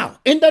mark now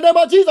in the name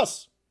of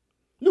Jesus.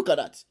 Look at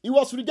that. He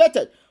was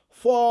rejected,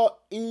 for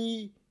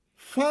he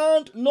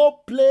found no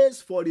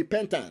place for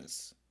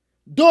repentance,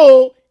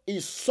 though he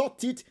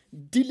sought it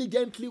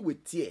diligently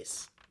with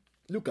tears.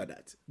 Look at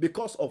that.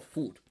 Because of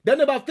food. Then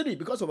number 3,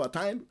 because of our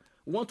time,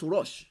 we want to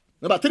rush.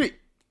 Number 3,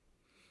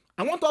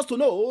 I want us to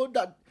know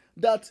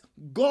that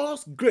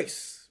God's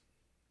grace,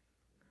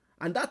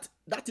 and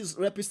that is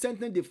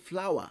representing the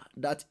flour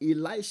that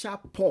Elisha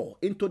poured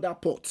into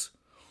that pot.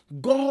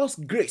 God's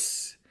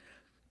grace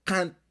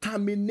can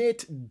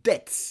terminate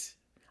death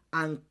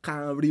and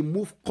can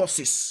remove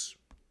curses.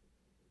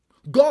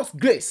 God's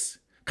grace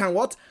can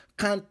what?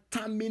 Can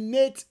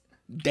terminate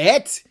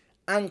death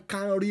and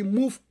can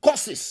remove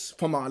curses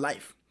from our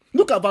life.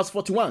 Look at verse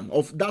 41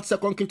 of that 2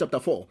 Kings chapter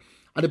 4.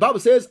 And the Bible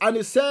says, and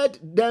he said,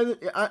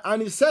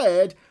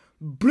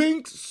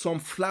 bring some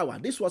flour.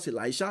 This was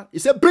Elisha. He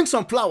said, bring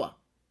some flour.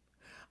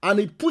 And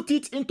he put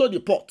it into the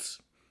pot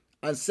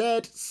and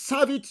said,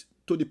 serve it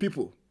to the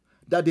people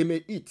that they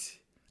may eat.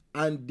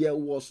 And there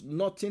was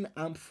nothing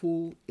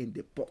harmful in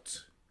the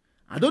pot.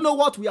 I don't know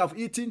what we have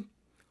eaten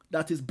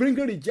that is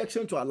bringing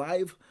rejection to our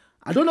life.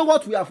 I don't know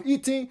what we have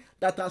eaten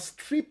that has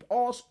stripped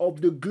us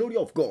of the glory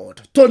of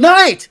God.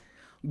 Tonight,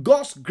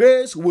 God's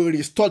grace will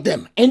restore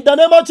them in the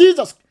name of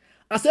Jesus.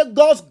 I said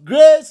God's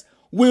grace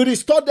will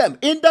restore them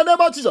in the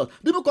name of Jesus.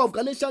 The book of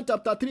Galatians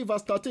chapter 3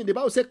 verse 13, the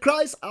Bible says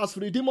Christ has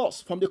redeemed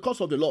us from the curse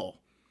of the law,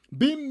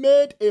 being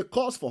made a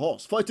curse for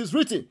us. For it is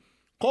written,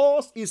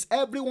 cursed is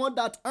everyone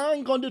that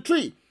hang on the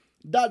tree,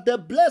 that the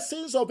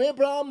blessings of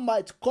Abraham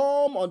might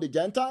come on the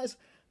Gentiles,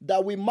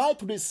 that we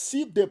might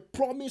receive the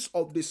promise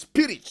of the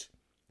Spirit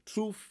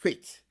through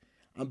faith.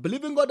 And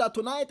believing God that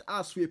tonight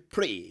as we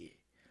pray,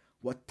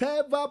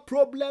 whatever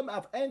problem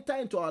have entered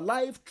into our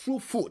life through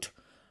food,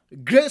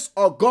 grace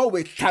of God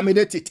will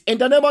terminate it in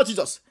the name of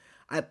Jesus.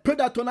 I pray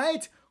that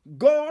tonight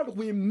God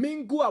will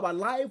mingle our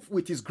life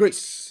with His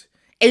grace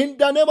in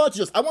the name of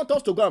Jesus. I want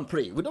us to go and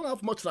pray. We don't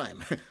have much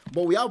time,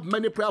 but we have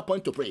many prayer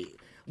points to pray.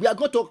 We are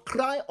going to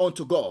cry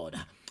unto God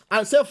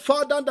and say,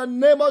 Father, in the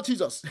name of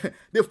Jesus.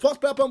 The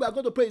first prayer point we are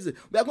going to pray is,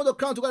 we are going to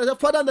cry unto God and say,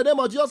 Father, in the name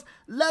of Jesus,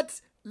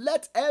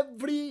 let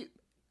every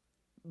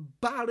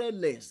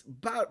barrenness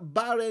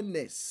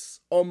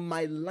on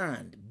my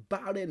land,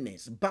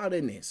 barrenness.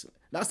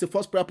 That's the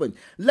first prayer point.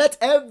 Let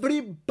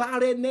every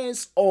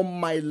barrenness on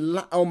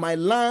my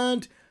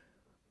land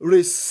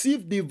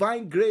receive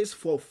divine grace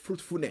for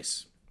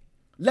fruitfulness.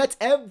 Let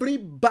every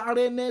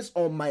barrenness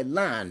on my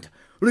land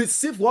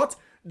receive what?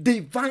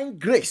 Divine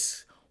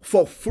grace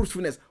for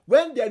fruitfulness.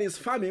 When there is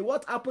famine,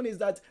 what happens is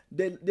that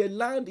the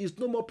land is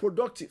no more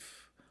productive.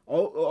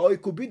 Or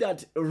it could be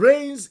that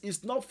rains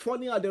is not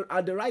falling at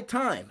the right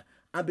time.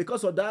 And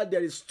because of that,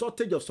 there is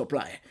shortage of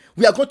supply.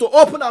 We are going to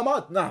open our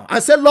mouth now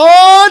and say,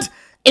 Lord,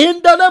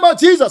 in the name of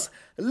Jesus,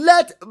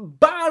 let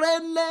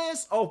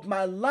barrenness of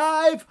my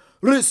life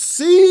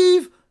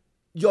receive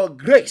your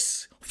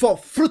grace for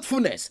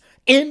fruitfulness.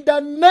 In the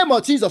name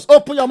of Jesus,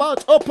 open your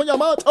mouth, open your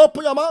mouth,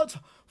 open your mouth.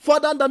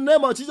 Father, in the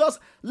name of Jesus,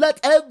 let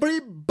every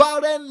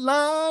barren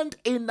land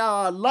in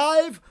our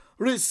life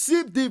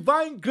receive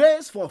divine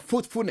grace for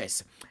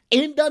fruitfulness.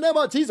 In the name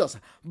of Jesus,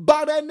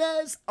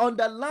 barrenness on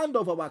the land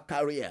of our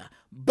career,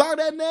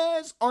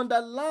 barrenness on the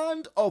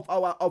land of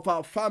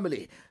our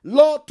family.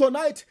 Lord,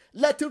 tonight,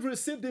 let it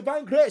receive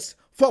divine grace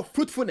for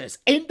fruitfulness.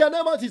 In the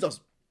name of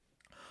Jesus,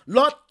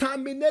 Lord,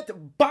 terminate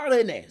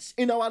barrenness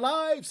in our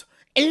lives.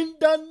 In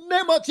the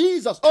name of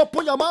Jesus,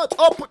 open your mouth,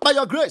 open by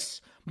your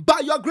grace,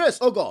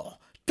 oh God.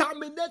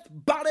 terminate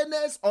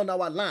barrenness on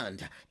our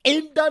land.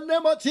 In the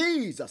name of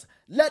Jesus,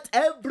 let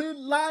every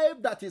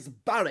life that is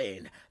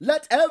barren,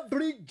 let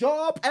every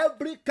job,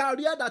 every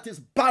career that is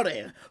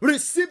barren,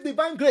 receive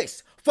divine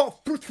grace for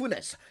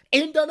fruitfulness.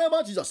 In the name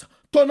of Jesus,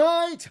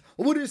 tonight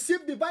we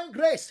receive divine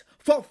grace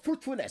for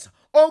fruitfulness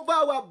over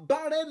our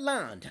barren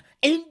land.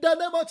 In the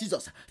name of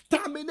Jesus,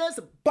 terminate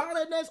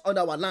barrenness on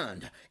our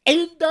land.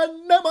 In the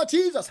name of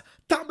Jesus,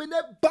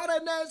 terminate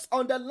barrenness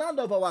on the land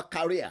of our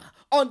career,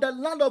 on the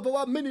land of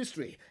our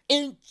ministry.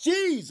 In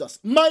Jesus'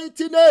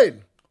 mighty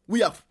name, we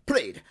have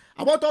prayed.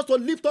 I want us to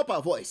lift up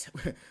our voice.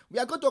 We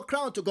are going to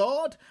cry unto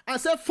God and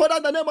say, Father,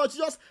 in the name of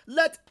Jesus,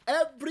 let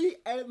every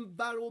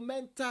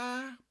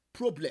environmental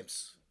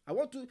problems. I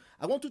want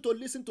you to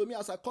listen to me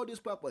as I call this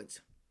prayer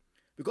point.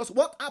 Because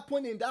what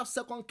happened in that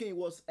second king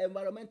was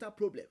environmental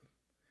problem.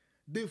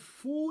 The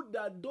food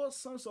that those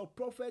sons of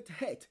prophet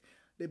had,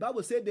 the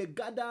Bible said they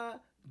gather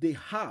the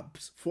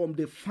herbs from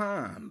the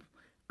farm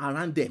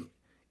around them.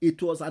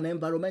 It was an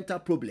environmental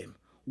problem.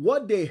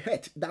 What they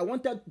had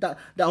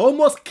that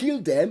almost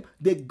killed them,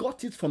 they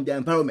got it from the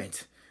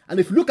environment. And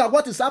if you look at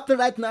what is happening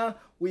right now,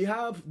 we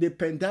have the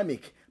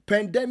pandemic.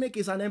 Pandemic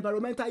is an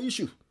environmental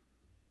issue.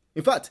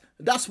 In fact,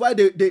 that's why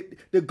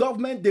the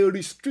government, they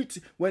restrict.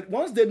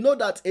 Once they know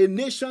that a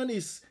nation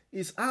is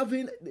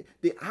having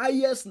the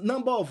highest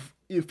number of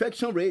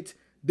infection rate,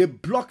 they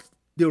block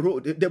the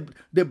road.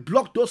 They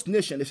block those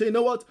nations. They say, you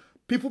know what?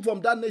 People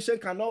from that nation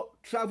cannot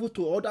travel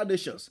to other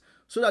nations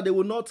so that they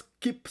will not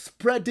keep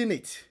spreading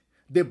it.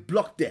 They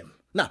block them.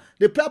 Now,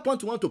 the prayer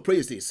point we want to pray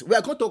is this. We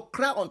are going to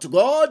cry unto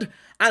God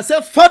and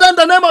say, Father, in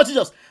the name of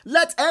Jesus,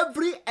 let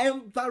every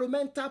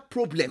environmental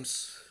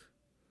problems,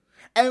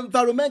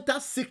 environmental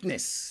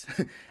sickness,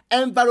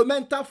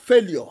 environmental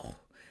failure,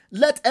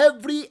 let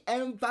every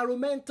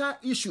environmental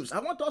issues. I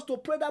want us to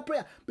pray that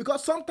prayer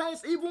because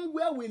sometimes even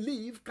where we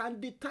live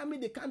can determine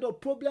the kind of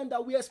problem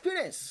that we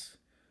experience.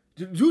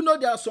 Do you know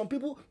there are some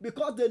people,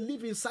 because they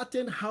live in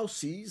certain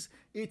houses,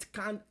 it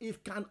can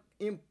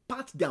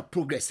impact their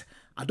progress.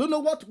 I don't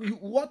know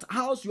what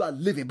house you are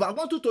living, but I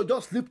want you to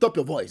just lift up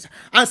your voice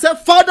and say,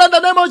 Father, in the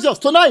name of Jesus,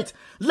 tonight,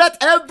 let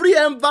every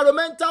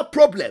environmental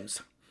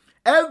problems,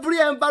 every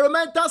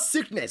environmental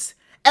sickness,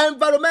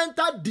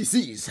 environmental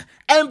disease,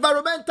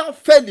 environmental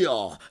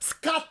failure,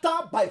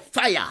 scatter by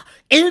fire.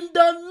 In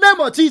the name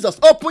of Jesus,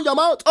 open your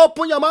mouth,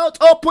 open your mouth,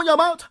 open your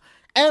mouth.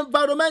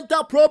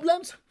 Environmental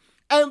problems,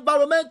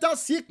 environmental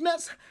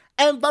sickness,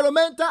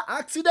 environmental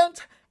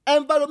accident,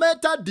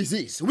 environmental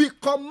disease. We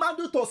command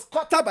you to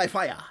scatter by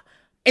fire.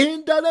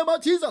 In the name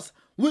of Jesus,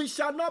 we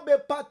shall not be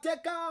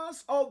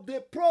partakers of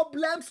the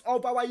problems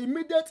of our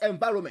immediate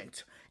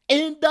environment.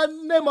 In the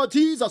name of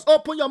Jesus,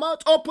 open your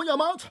mouth, open your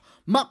mouth.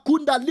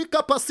 Makunda lika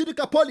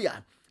pasirika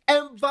polia.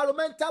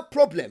 Environmental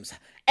problems,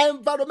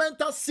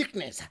 environmental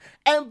sickness,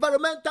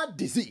 environmental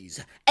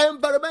disease,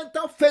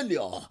 environmental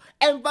failure,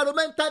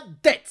 environmental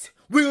death.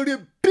 We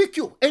rebuke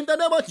you in the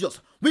name of Jesus.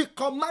 We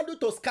command you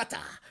to scatter.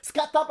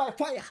 Scatter by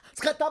fire.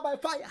 Scatter by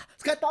fire.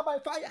 Scatter by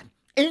fire.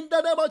 In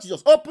the name of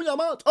Jesus. Open your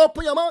mouth.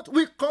 Open your mouth.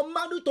 We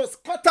command you to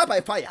scatter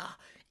by fire.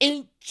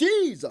 In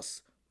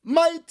Jesus'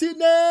 mighty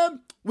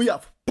name, we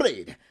have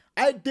prayed.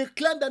 I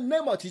declare in the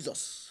name of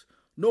Jesus.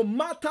 No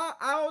matter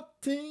how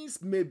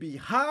things may be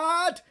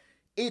hard,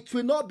 it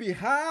will not be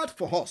hard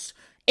for us.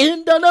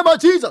 In the name of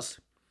Jesus.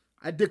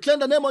 I declare in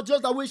the name of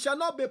Jesus that we shall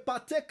not be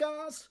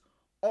partakers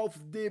of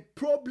the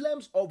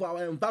problems of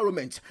our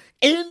environment.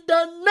 In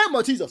the name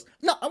of Jesus.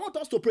 Now, I want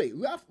us to pray.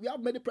 We have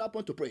many prayer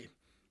points to pray.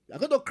 We are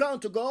going to cry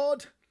unto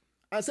God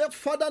and say,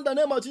 Father, in the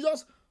name of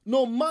Jesus,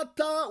 no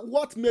matter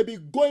what may be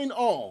going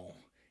on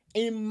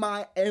in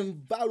my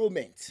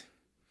environment,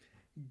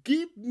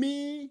 give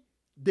me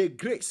the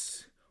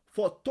grace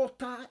for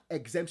total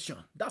exemption.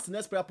 That's the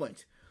next prayer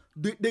point.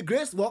 The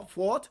grace for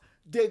what?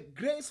 The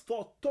grace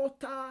for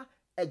total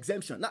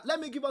exemption. Now, let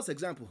me give us an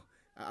example.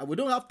 We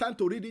don't have time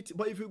to read it,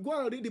 but if you go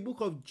and read the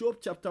book of Job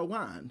chapter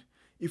 1,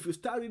 if you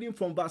start reading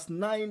from verse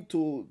 9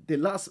 to the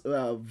last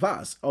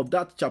verse of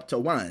that chapter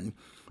 1,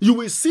 you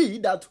will see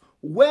that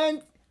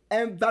when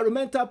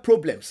environmental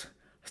problems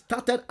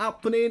started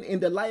happening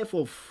in the life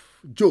of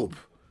Job,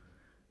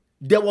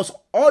 there was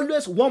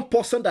always one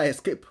person that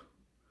escaped.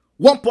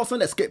 One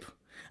person escaped.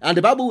 And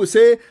the Bible will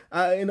say,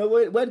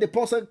 when the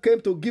person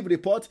came to give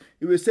report,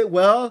 it will say,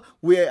 well,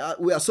 we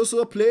are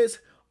so place,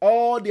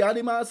 all the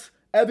animals,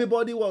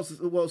 everybody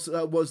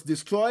was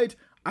destroyed.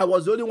 I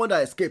was the only one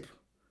that escaped.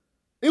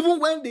 Even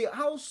when the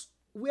house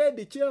where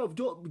the children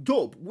of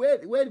Job, where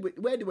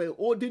they were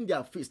holding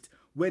their feast,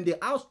 when the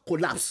house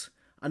collapsed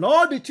and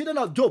all the children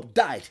of Job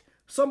died,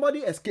 somebody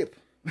escaped.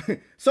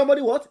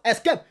 Somebody what?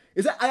 Escaped.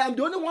 He said, I am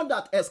the only one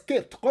that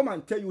escaped. Come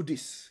and tell you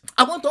this.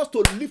 I want us to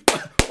live.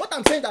 What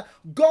I'm saying that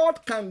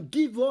God can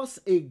give us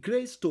a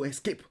grace to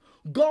escape.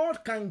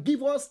 God can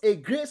give us a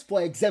grace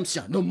for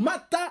exemption. No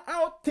matter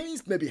how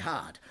things may be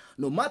hard,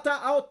 no matter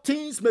how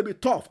things may be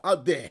tough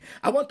out there,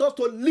 I want us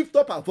to lift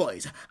up our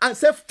voice and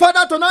say,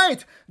 Father,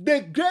 tonight,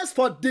 the grace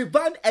for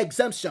divine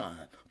exemption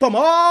from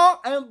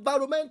all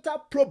environmental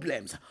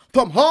problems,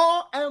 from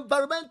all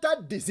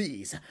environmental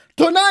disease.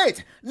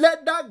 Tonight,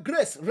 let that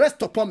grace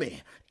rest upon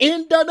me.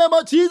 In the name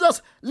of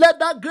Jesus, let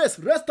that grace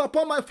rest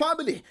upon my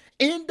family.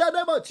 In the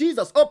name of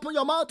Jesus, open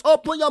your mouth,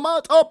 open your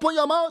mouth, open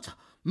your mouth.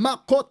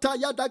 Makota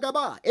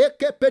Yadagaba,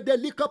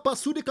 Ekepedelika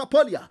Pasudika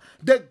Polia,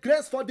 the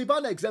grace for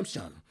divine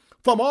exemption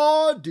from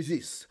all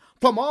disease,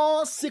 from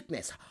all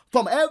sickness,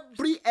 from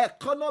every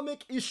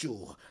economic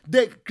issue,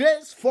 the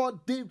grace for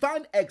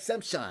divine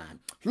exemption.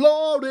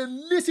 Lord,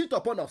 release it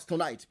upon us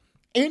tonight.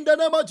 In the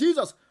name of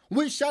Jesus,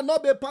 we shall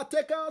not be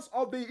partakers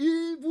of the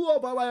evil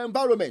of our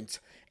environment.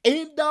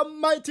 In the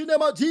mighty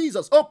name of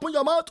Jesus, open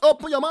your mouth,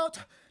 open your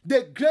mouth.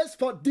 The grace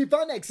for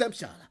divine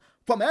exemption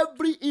from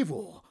every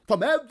evil,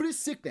 from every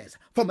sickness,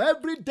 from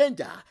every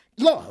danger.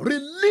 Lord,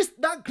 release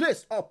that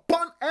grace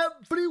upon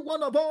every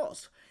one of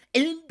us.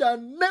 In the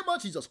name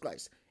of Jesus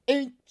Christ.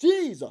 In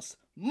Jesus'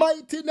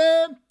 mighty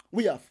name,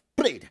 we have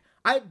prayed.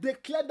 I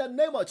declare the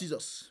name of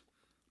Jesus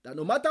that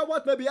no matter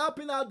what may be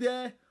happening out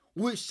there,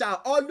 we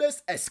shall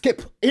always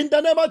escape. In the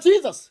name of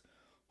Jesus.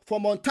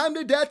 From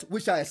untimely death,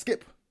 we shall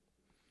escape.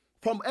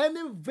 From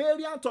any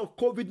variant of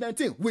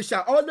COVID-19, we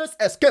shall always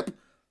escape.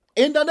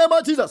 In the name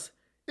of Jesus.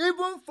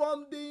 Even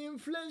from the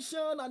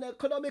inflation and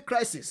economic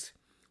crisis,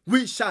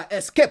 we shall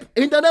escape.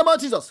 In the name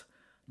of Jesus.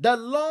 The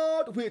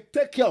Lord will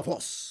take care of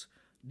us.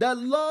 The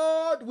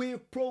Lord will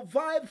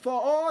provide for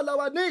all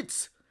our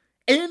needs.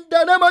 In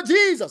the name of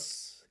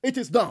Jesus, it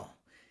is done.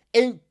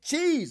 In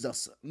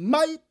Jesus'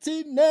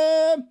 mighty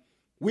name,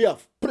 we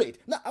have prayed.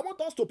 Now, I want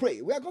us to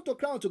pray. We are going to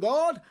cry unto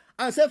God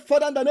and say,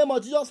 Father, in the name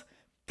of Jesus,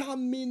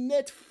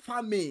 terminate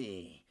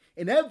famine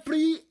in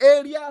every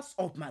areas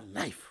of my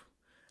life.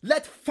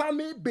 Let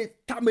famine be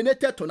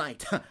terminated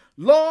tonight.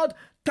 Lord,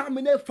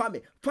 terminate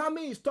famine.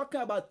 Famine is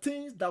talking about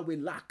things that we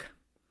lack.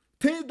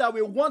 Things that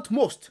we want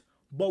most,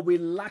 but we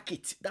lack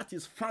it. That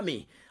is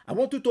famine. I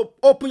want you to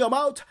open your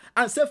mouth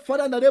and say,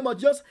 Father, in the name of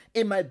Jesus,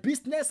 in my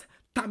business,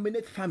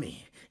 terminate famine.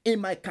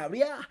 In my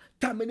career,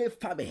 terminate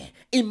famine.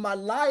 In my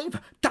life,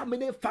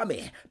 terminate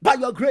famine. By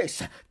your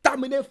grace,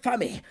 terminate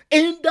famine.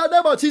 In the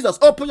name of Jesus,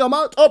 open your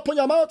mouth, open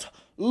your mouth.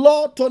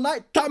 Lord,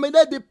 tonight,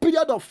 terminate the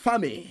period of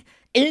famine.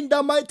 In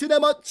the mighty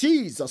name of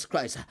Jesus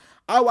Christ,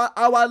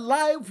 our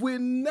life will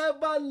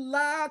never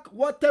lack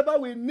whatever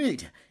we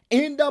need.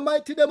 In the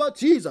mighty name of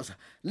Jesus,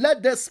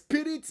 let the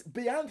spirit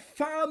behind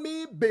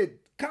famine be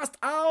cast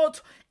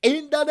out.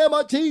 In the name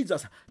of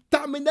Jesus,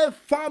 terminate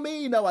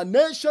famine in our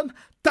nation,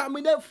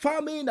 terminate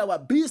famine in our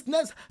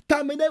business,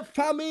 terminate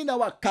famine in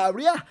our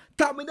career,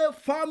 terminate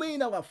famine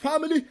in our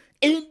family.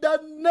 In the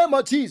name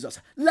of Jesus,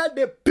 let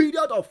the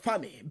period of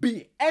famine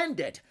be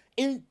ended.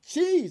 In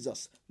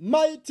Jesus'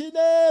 mighty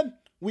name,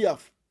 we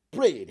have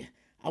prayed.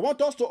 I want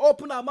us to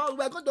open our mouth.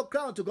 We are going to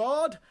cry unto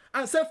God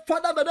and say,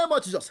 Father, in the name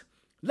of Jesus,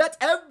 let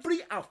every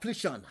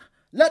affliction,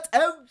 let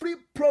every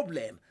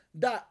problem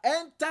that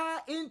enter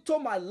into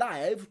my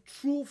life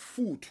through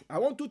food. I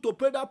want you to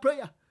pray that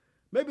prayer.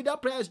 Maybe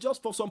that prayer is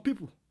just for some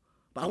people,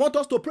 but I want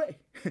us to pray.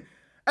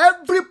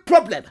 Every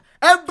problem,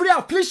 every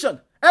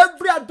affliction,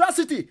 every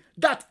adversity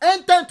that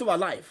enter into our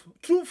life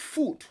through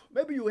food.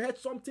 Maybe you had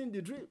something in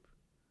the dream.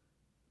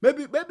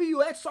 Maybe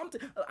you ate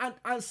something,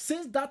 and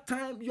since that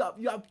time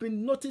you have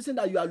been noticing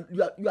that you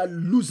are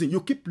losing.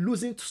 You keep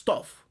losing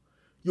stuff.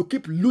 You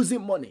keep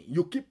losing money.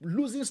 You keep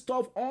losing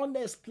stuff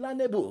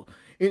unexplainable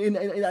in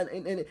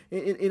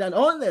an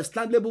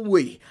unexplainable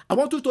way. I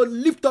want you to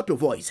lift up your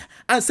voice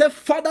and say,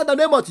 Father, in the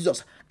name of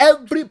Jesus,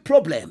 every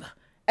problem,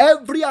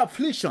 every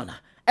affliction,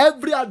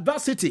 every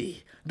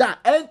adversity that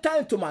enter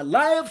into my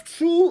life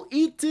through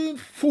eating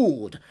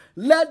food,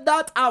 let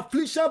that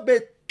affliction be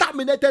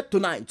terminated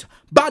tonight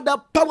by the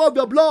power of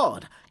your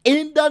blood.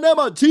 In the name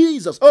of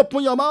Jesus,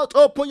 open your mouth,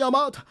 open your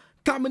mouth.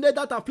 Terminate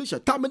that affliction.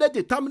 Terminate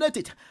it, terminate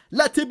it.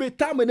 Let it be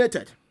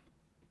terminated.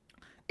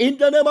 In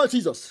the name of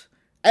Jesus,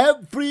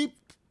 every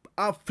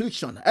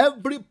affliction,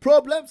 every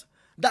problem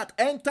that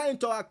enter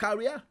into our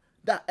career,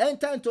 that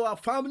enter into our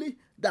family,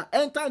 that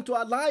enter into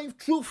our life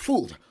through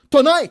food,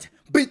 tonight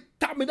be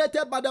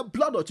terminated by the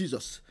blood of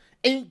Jesus.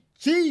 In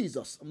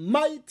Jesus'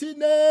 mighty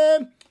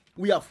name,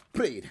 we have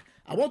prayed.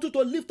 I want you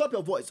to lift up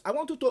your voice. I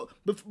want you to,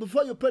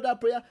 before you pray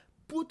that prayer,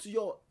 put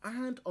your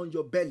hand on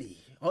your belly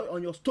or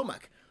on your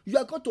stomach. You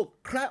are going to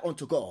cry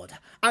unto God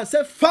and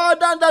say,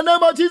 Father, in the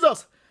name of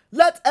Jesus,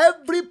 let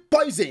every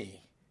poison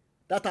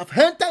that have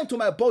entered into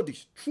my body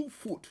through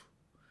food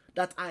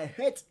that I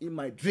ate in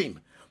my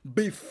dream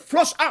be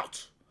flushed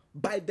out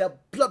by the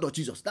blood of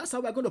Jesus. That's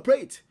how we are going to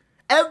pray it.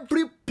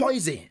 Every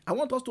poison, I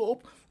want us to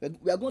open,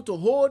 we are going to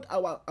hold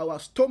our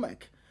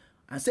stomach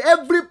and say,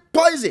 every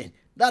poison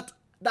that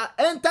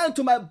enter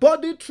into my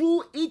body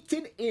through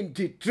eating in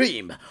the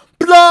dream,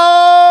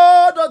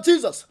 blood of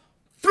Jesus,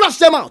 flush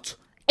them out.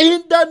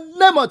 In the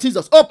name of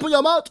Jesus, open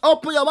your mouth,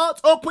 open your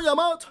mouth, open your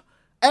mouth.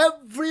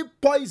 Every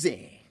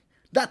poison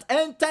that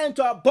enter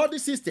into our body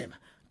system,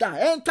 that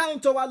enter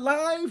into our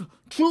life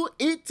through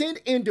eating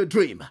in the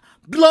dream,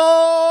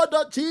 blood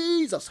of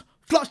Jesus,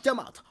 flush them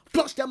out,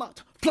 flush them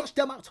out, flush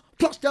them out,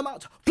 flush them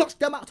out, flush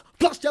them out,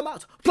 flush them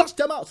out, flush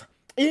them out.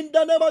 In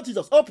the name of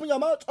Jesus, open your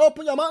mouth,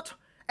 open your mouth.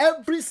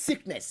 Every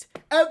sickness,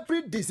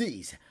 every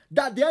disease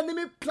that the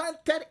enemy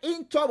planted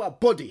into our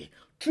body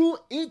through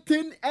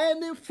eating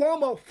any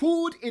form of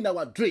food in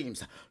our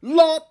dreams,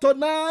 Lord,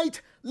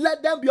 tonight,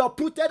 let them be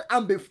uprooted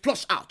and be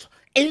flushed out.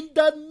 In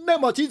the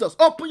name of Jesus,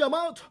 open your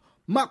mouth.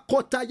 We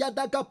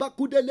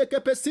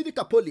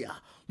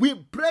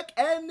break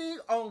any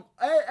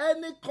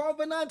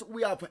covenant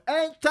we have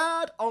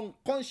entered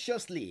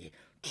unconsciously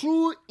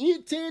through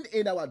eating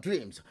in our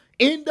dreams.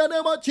 In the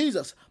name of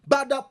Jesus,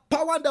 by the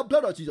power and the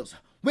blood of Jesus,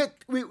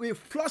 we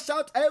flush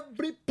out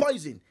every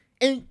poison.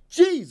 In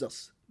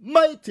Jesus'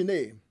 mighty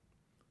name,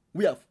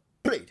 we have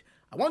prayed.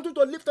 I want you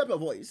to lift up your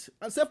voice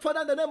and say,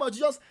 Father, in the name of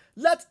Jesus,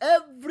 let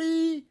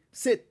every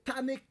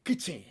satanic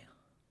kitchen,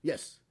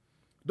 yes,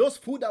 those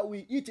food that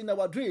we eat in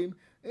our dream,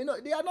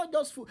 they are not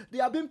just food. They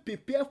are being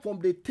prepared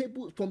from the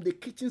table, from the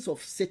kitchens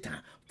of Satan,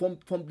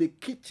 from the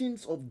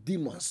kitchens of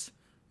demons.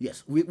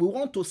 Yes, we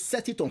want to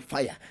set it on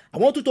fire. I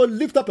want you to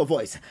lift up your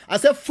voice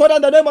and say, Father,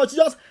 in the name of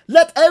Jesus,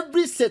 let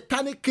every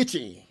satanic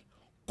kitchen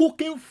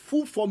cooking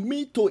food for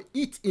me to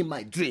eat in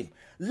my dream,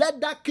 let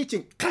that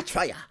kitchen catch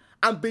fire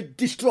and be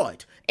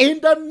destroyed. In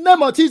the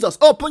name of Jesus,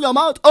 open your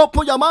mouth,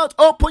 open your mouth,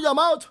 open your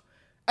mouth.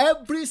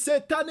 Every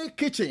satanic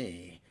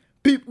kitchen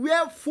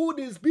where food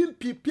is being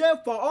prepared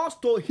for us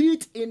to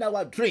eat in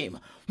our dream,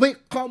 we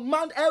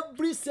command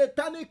every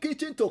satanic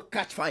kitchen to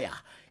catch fire.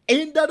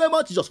 In the name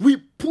of Jesus, we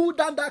pull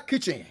down that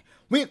kitchen.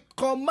 We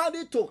command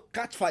it to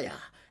catch fire.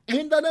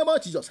 In the name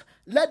of Jesus,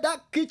 let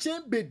that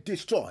kitchen be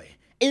destroyed.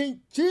 In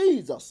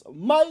Jesus'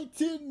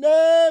 mighty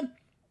name,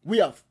 we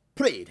have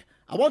prayed.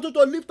 I want you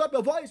to lift up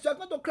your voice. You are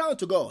going to cry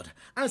to God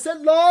and say,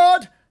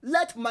 Lord,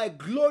 let my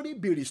glory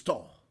be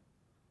restored.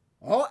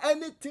 Or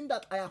anything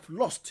that I have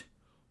lost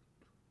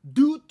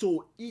due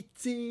to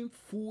eating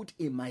food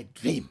in my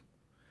dream,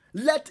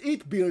 let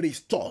it be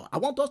restored. I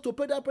want us to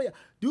pray that prayer.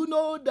 Do you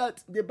know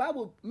that the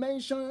Bible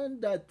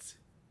mentioned that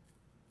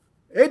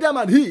Adam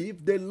and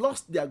Eve, they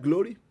lost their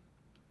glory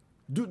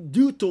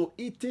due to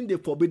eating the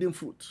forbidden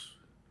fruit?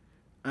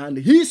 And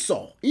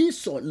Esau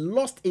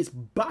lost his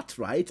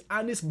birthright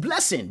and his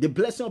blessing, the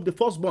blessing of the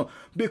firstborn,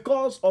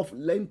 because of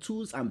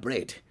lentils and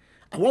bread.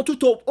 I want you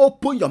to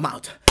open your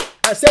mouth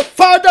and say,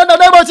 Father, in the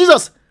name of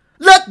Jesus,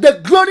 let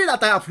the glory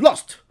that I have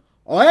lost,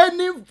 or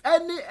any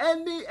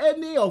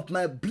of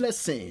my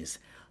blessings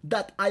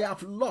that I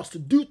have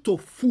lost due to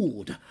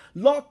food,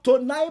 Lord,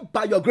 tonight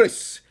by your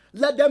grace,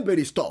 let them be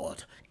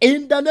restored.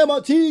 In the name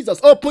of Jesus,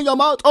 open your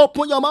mouth,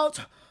 open your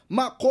mouth.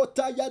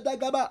 Makota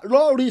Yadagaba,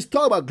 Lord,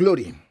 restore our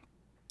glory.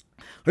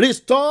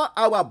 Restore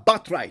our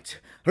birthright.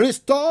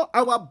 Restore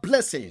our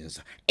blessings.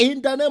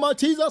 In the name of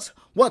Jesus,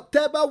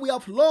 whatever we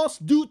have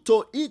lost due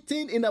to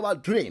eating in our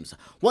dreams,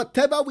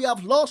 whatever we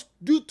have lost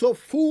due to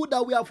food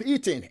that we have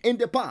eaten in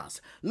the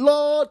past,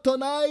 Lord,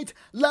 tonight,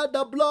 let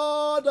the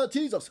blood of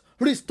Jesus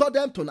restore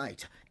them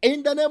tonight.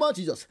 In the name of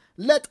Jesus,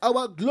 let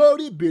our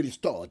glory be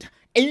restored.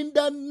 In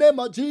the name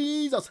of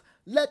Jesus,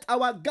 let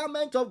our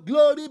garment of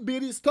glory be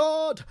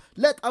restored.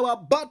 Let our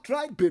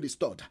birthright be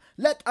restored.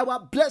 Let our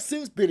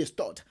blessings be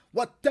restored.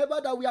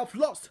 Whatever that we have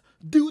lost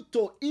due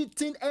to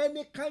eating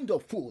any kind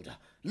of food,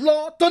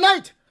 Lord,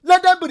 tonight,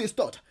 let them be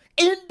restored.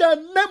 In the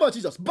name of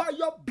Jesus, by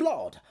your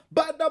blood,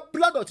 by the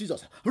blood of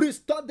Jesus,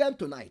 restore them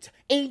tonight.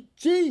 In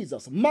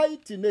Jesus'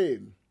 mighty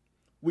name,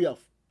 we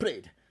have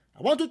prayed.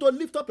 I want you to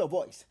lift up your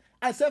voice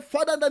and say,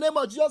 Father, in the name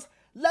of Jesus,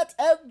 let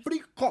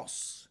every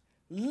curse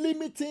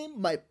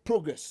limiting my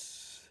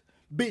progress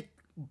be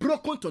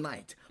broken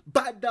tonight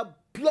by the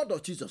blood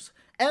of Jesus.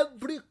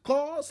 Every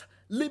cause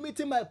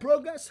limiting my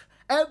progress,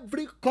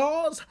 every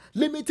cause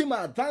limiting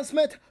my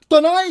advancement,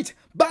 tonight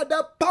by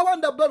the power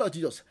and the blood of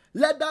Jesus,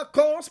 let that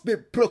cause be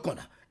broken.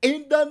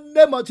 In the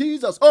name of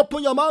Jesus,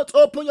 open your mouth,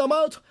 open your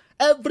mouth.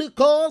 Every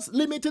cause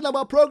limiting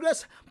our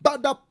progress, by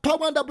the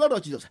power and the blood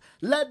of Jesus,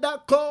 let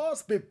that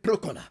cause be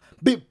broken,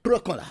 be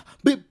broken,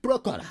 be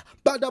broken,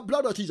 by the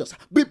blood of Jesus,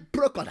 be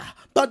broken,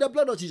 by the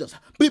blood of Jesus,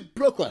 be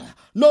broken.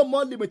 No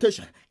more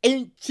limitation.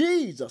 In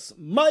Jesus'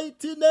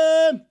 mighty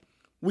name,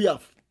 we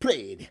have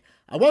prayed.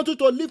 I want you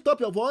to lift up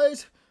your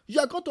voice.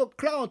 You are going to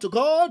cry unto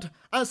God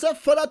and say,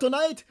 Father,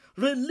 tonight,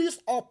 release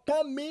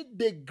upon me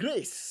the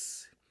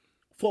grace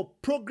for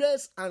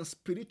progress and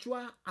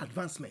spiritual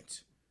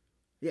advancement.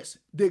 Yes,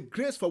 the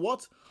grace for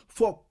what?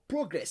 For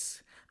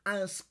progress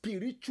and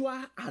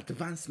spiritual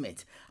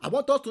advancement. I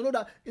want us to know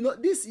that,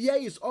 this year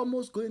is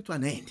almost going to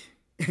an end.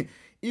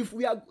 If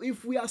we are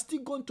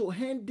still going to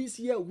end this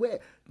year, where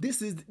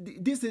this is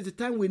the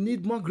time we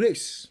need more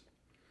grace.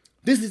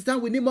 This is the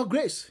time we need more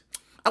grace.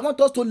 I want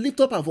us to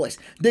lift up our voice.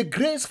 The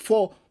grace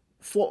for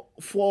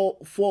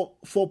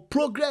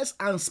progress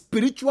and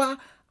spiritual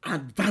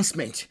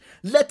advancement.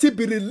 Let it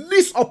be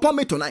released upon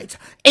me tonight.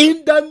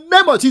 In the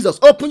name of Jesus,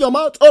 open your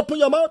mouth, open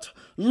your mouth.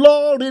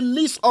 Lord,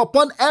 release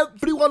upon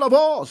every one of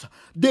us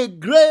the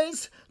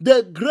grace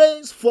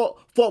for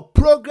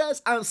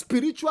progress and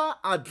spiritual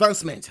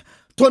advancement.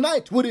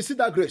 Tonight, we receive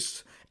that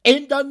grace.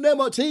 In the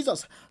name of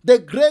Jesus, the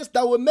grace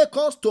that will make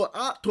us to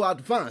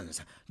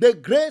advance, the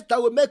grace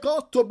that will make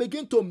us to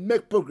begin to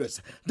make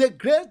progress, the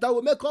grace that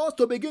will make us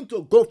to begin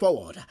to go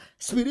forward,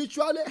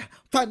 spiritually,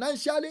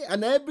 financially,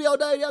 and every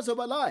other areas of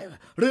our life.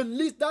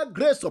 Release that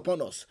grace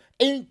upon us.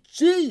 In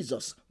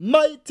Jesus'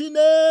 mighty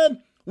name,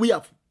 we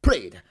have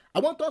prayed. I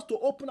want us to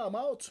open our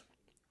mouth.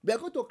 We are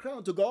going to cry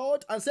unto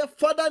God and say,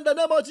 Father, in the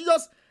name of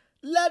Jesus,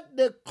 let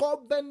the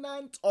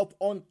covenant of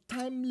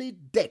untimely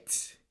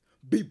death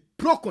be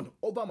broken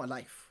over my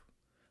life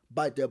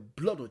by the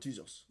blood of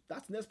Jesus.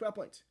 That's the next prayer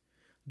point.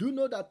 Do you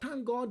know that,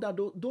 thank God, that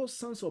those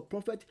sons of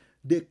prophet,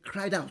 they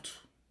cried out.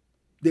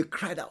 They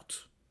cried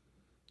out.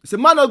 They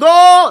said, man of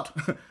God,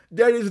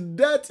 there is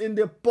death in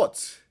the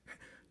pot.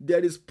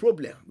 There is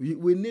problem.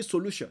 We need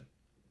solution.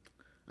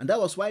 And that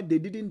was why they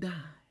didn't die.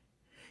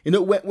 You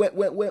know,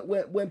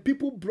 when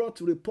people brought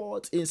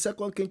reports in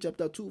 2 Kings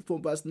chapter 2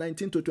 from verse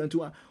 19 to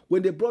 21,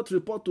 when they brought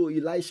report to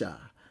Elisha,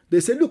 they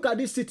said, look at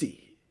this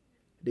city.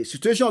 The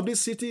situation of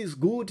this city is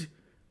good.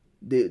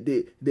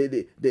 The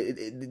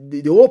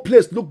whole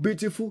place looked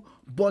beautiful.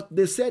 But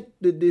they said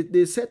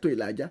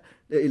to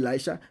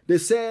Elisha, they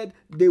said,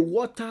 the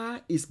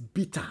water is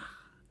bitter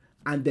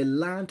and the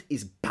land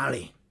is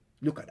barren.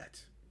 Look at that.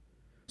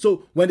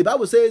 So when the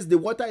Bible says the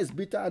water is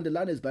bitter and the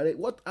land is barren,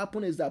 what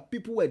happened is that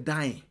people were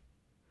dying.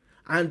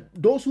 And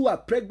those who are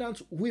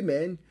pregnant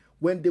women,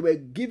 when they were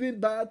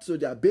giving birth to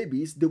their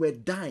babies, they were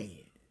dying.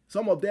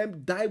 Some of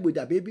them died with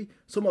their baby.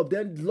 Some of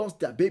them lost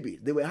their baby.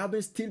 They were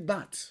having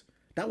stillbirth.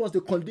 That was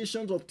the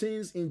conditions of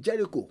things in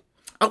Jericho.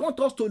 I want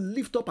us to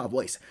lift up our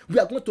voice. We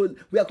are going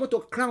to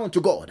cry unto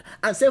God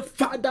and say,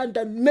 Father, in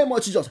the name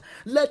of Jesus,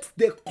 let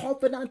the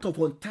covenant of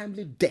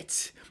untimely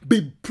death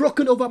be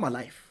broken over my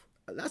life.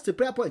 That's the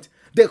prayer point.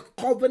 The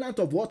covenant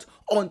of what?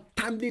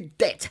 Untimely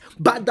death.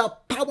 By the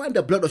power and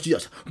the blood of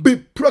Jesus. Be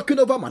broken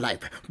over my life.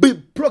 Be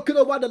broken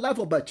over the life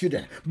of my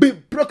children. Be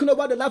broken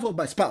over the life of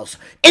my spouse.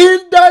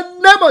 In the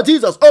name of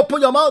Jesus. Open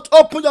your mouth.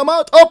 Open your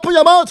mouth. Open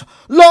your mouth.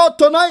 Lord,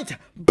 tonight,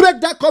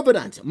 break that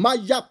covenant.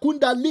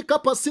 Mayakunda lika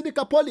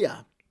pasidika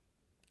polia.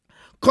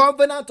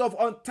 Covenant of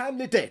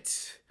untimely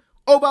death.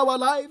 Over our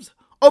lives.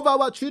 Over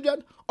our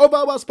children. Over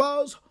our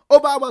spouse.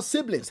 Over our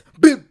siblings.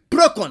 Be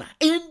broken.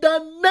 In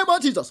the name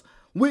of Jesus.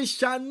 We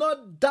shall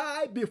not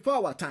die before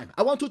our time.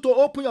 I want you to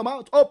open your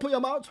mouth. Open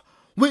your mouth.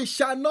 We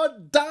shall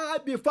not die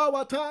before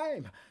our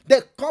time.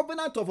 The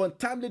covenant of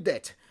untimely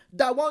death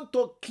that want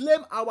to claim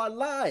our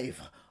life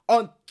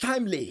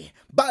untimely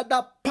by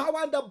the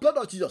power and the blood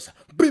of Jesus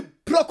be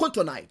broken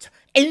tonight.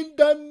 In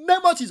the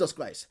name of Jesus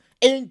Christ.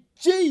 In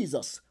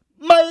Jesus'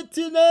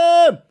 mighty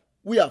name,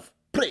 we have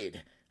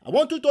prayed. I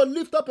want you to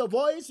lift up your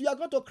voice. You are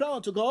going to cry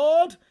unto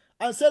God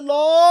and say,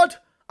 Lord,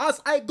 as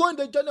I go in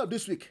the journey of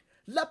this week,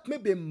 let me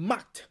be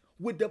marked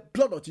with the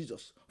blood of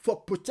Jesus for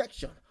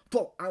protection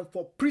and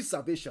for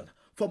preservation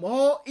from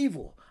all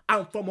evil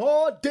and from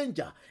all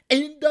danger.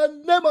 In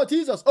the name of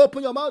Jesus,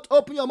 open your mouth,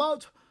 open your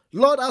mouth.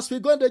 Lord, as we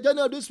go in the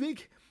journey of this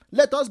week,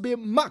 let us be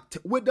marked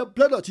with the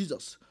blood of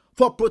Jesus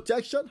for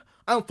protection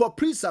and for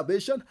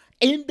preservation.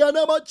 In the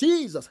name of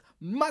Jesus,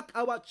 mark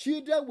our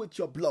children with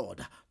your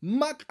blood.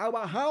 Mark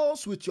our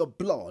house with your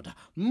blood.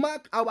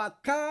 Mark our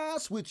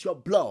cars with your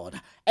blood.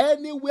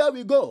 Anywhere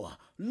we go,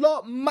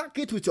 Lord, mark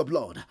it with your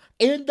blood.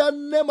 In the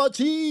name of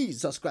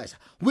Jesus Christ,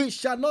 we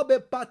shall not be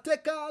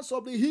partakers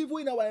of the evil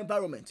in our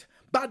environment,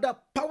 by the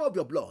power of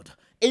your blood.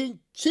 In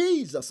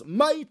Jesus'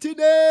 mighty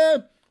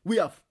name, we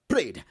have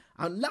prayed.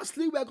 And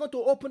lastly, we are going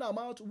to open our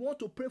mouth. We want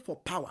to pray for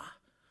power.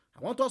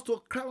 I want us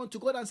to cry unto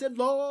God and say,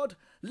 Lord,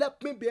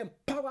 let me be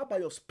empowered by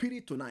your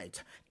spirit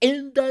tonight.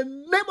 In the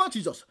name of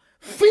Jesus,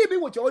 fill me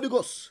with your Holy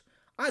Ghost.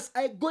 As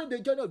I go in the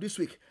journey of this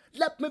week,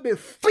 let me be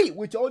free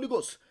with your Holy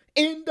Ghost.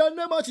 In the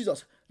name of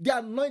Jesus, the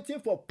anointing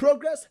for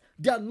progress,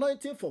 the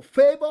anointing for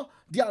favor,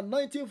 the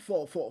anointing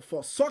for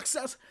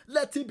success,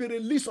 let it be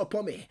released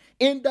upon me.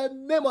 In the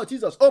name of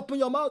Jesus, open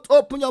your mouth,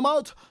 open your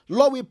mouth.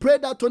 Lord, we pray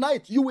that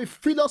tonight you will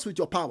fill us with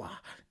your power.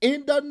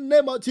 In the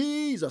name of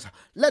Jesus,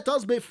 let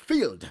us be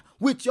filled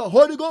with your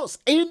Holy Ghost.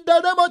 In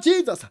the name of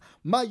Jesus,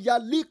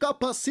 Mayalika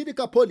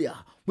Pasidika Polia,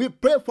 we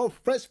pray for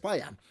fresh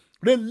fire.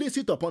 Release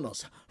it upon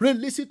us.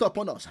 Release it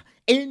upon us.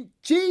 In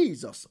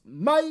Jesus'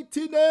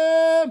 mighty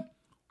name,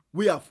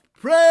 we have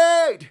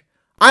prayed.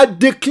 I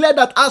declare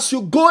that as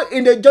you go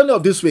in the journey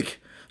of this week,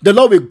 the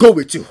Lord will go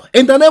with you.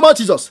 In the name of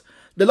Jesus,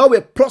 the Lord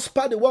will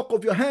prosper the work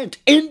of your hand.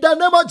 In the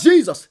name of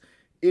Jesus,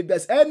 if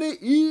there's any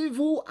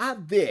evil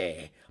out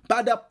there,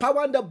 by the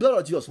power and the blood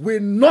of Jesus, we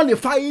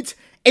nullify it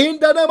in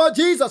the name of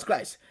Jesus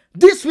Christ.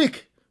 This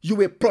week, you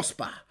will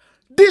prosper.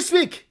 This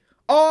week,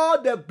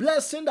 all the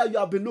blessing that you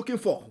have been looking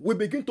for will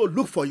begin to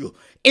look for you.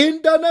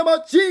 In the name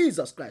of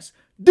Jesus Christ.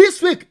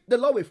 This week, the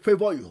Lord will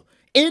favor you.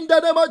 In the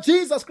name of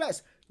Jesus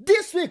Christ.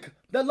 This week,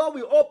 the Lord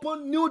will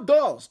open new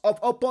doors of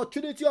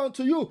opportunity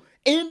unto you.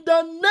 In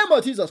the name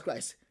of Jesus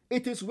Christ.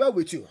 It is well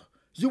with you.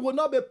 You will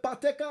not be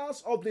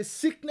partakers of the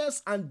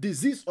sickness and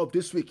disease of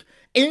this week.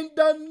 In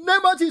the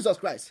name of Jesus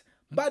Christ.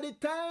 By the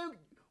time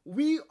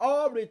we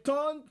all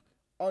return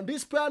on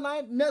this prayer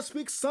line next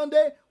week,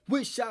 Sunday,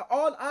 We shall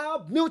all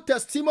have new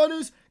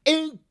testimonies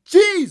in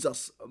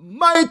Jesus'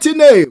 mighty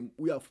name.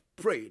 We have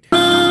prayed.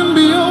 And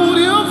behold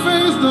your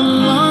face, the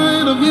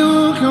light of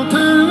your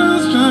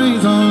countenance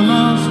shines on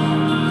us,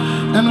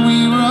 and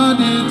we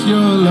radiate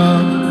your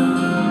love.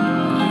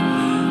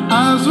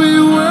 As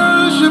we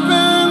worship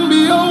and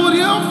behold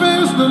your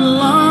face, the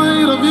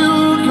light of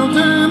your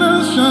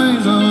countenance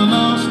shines on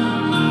us,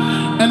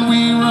 and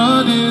we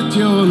radiate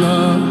your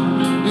love.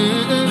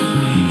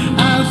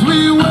 As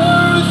we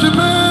worship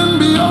and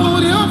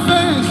behold your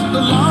face,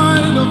 the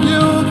light of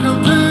your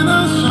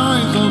countenance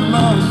shines on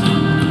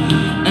us,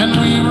 and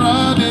we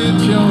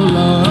radiate your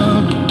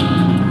love.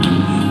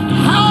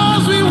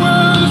 As we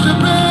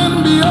worship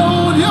and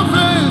behold your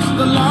face,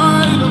 the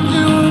light of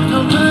your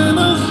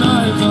countenance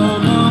shines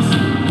on us,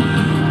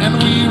 and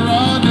we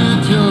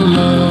radiate your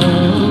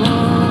love.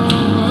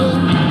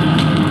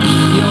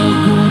 Your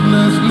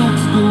goodness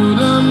looks good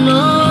on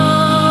us.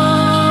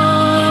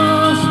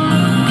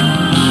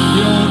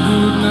 Your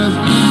goodness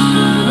is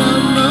good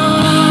on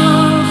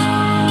us,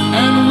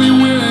 and we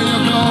wear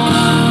your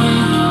glory.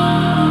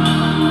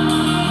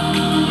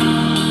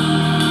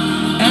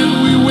 And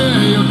we wear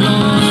your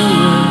glory.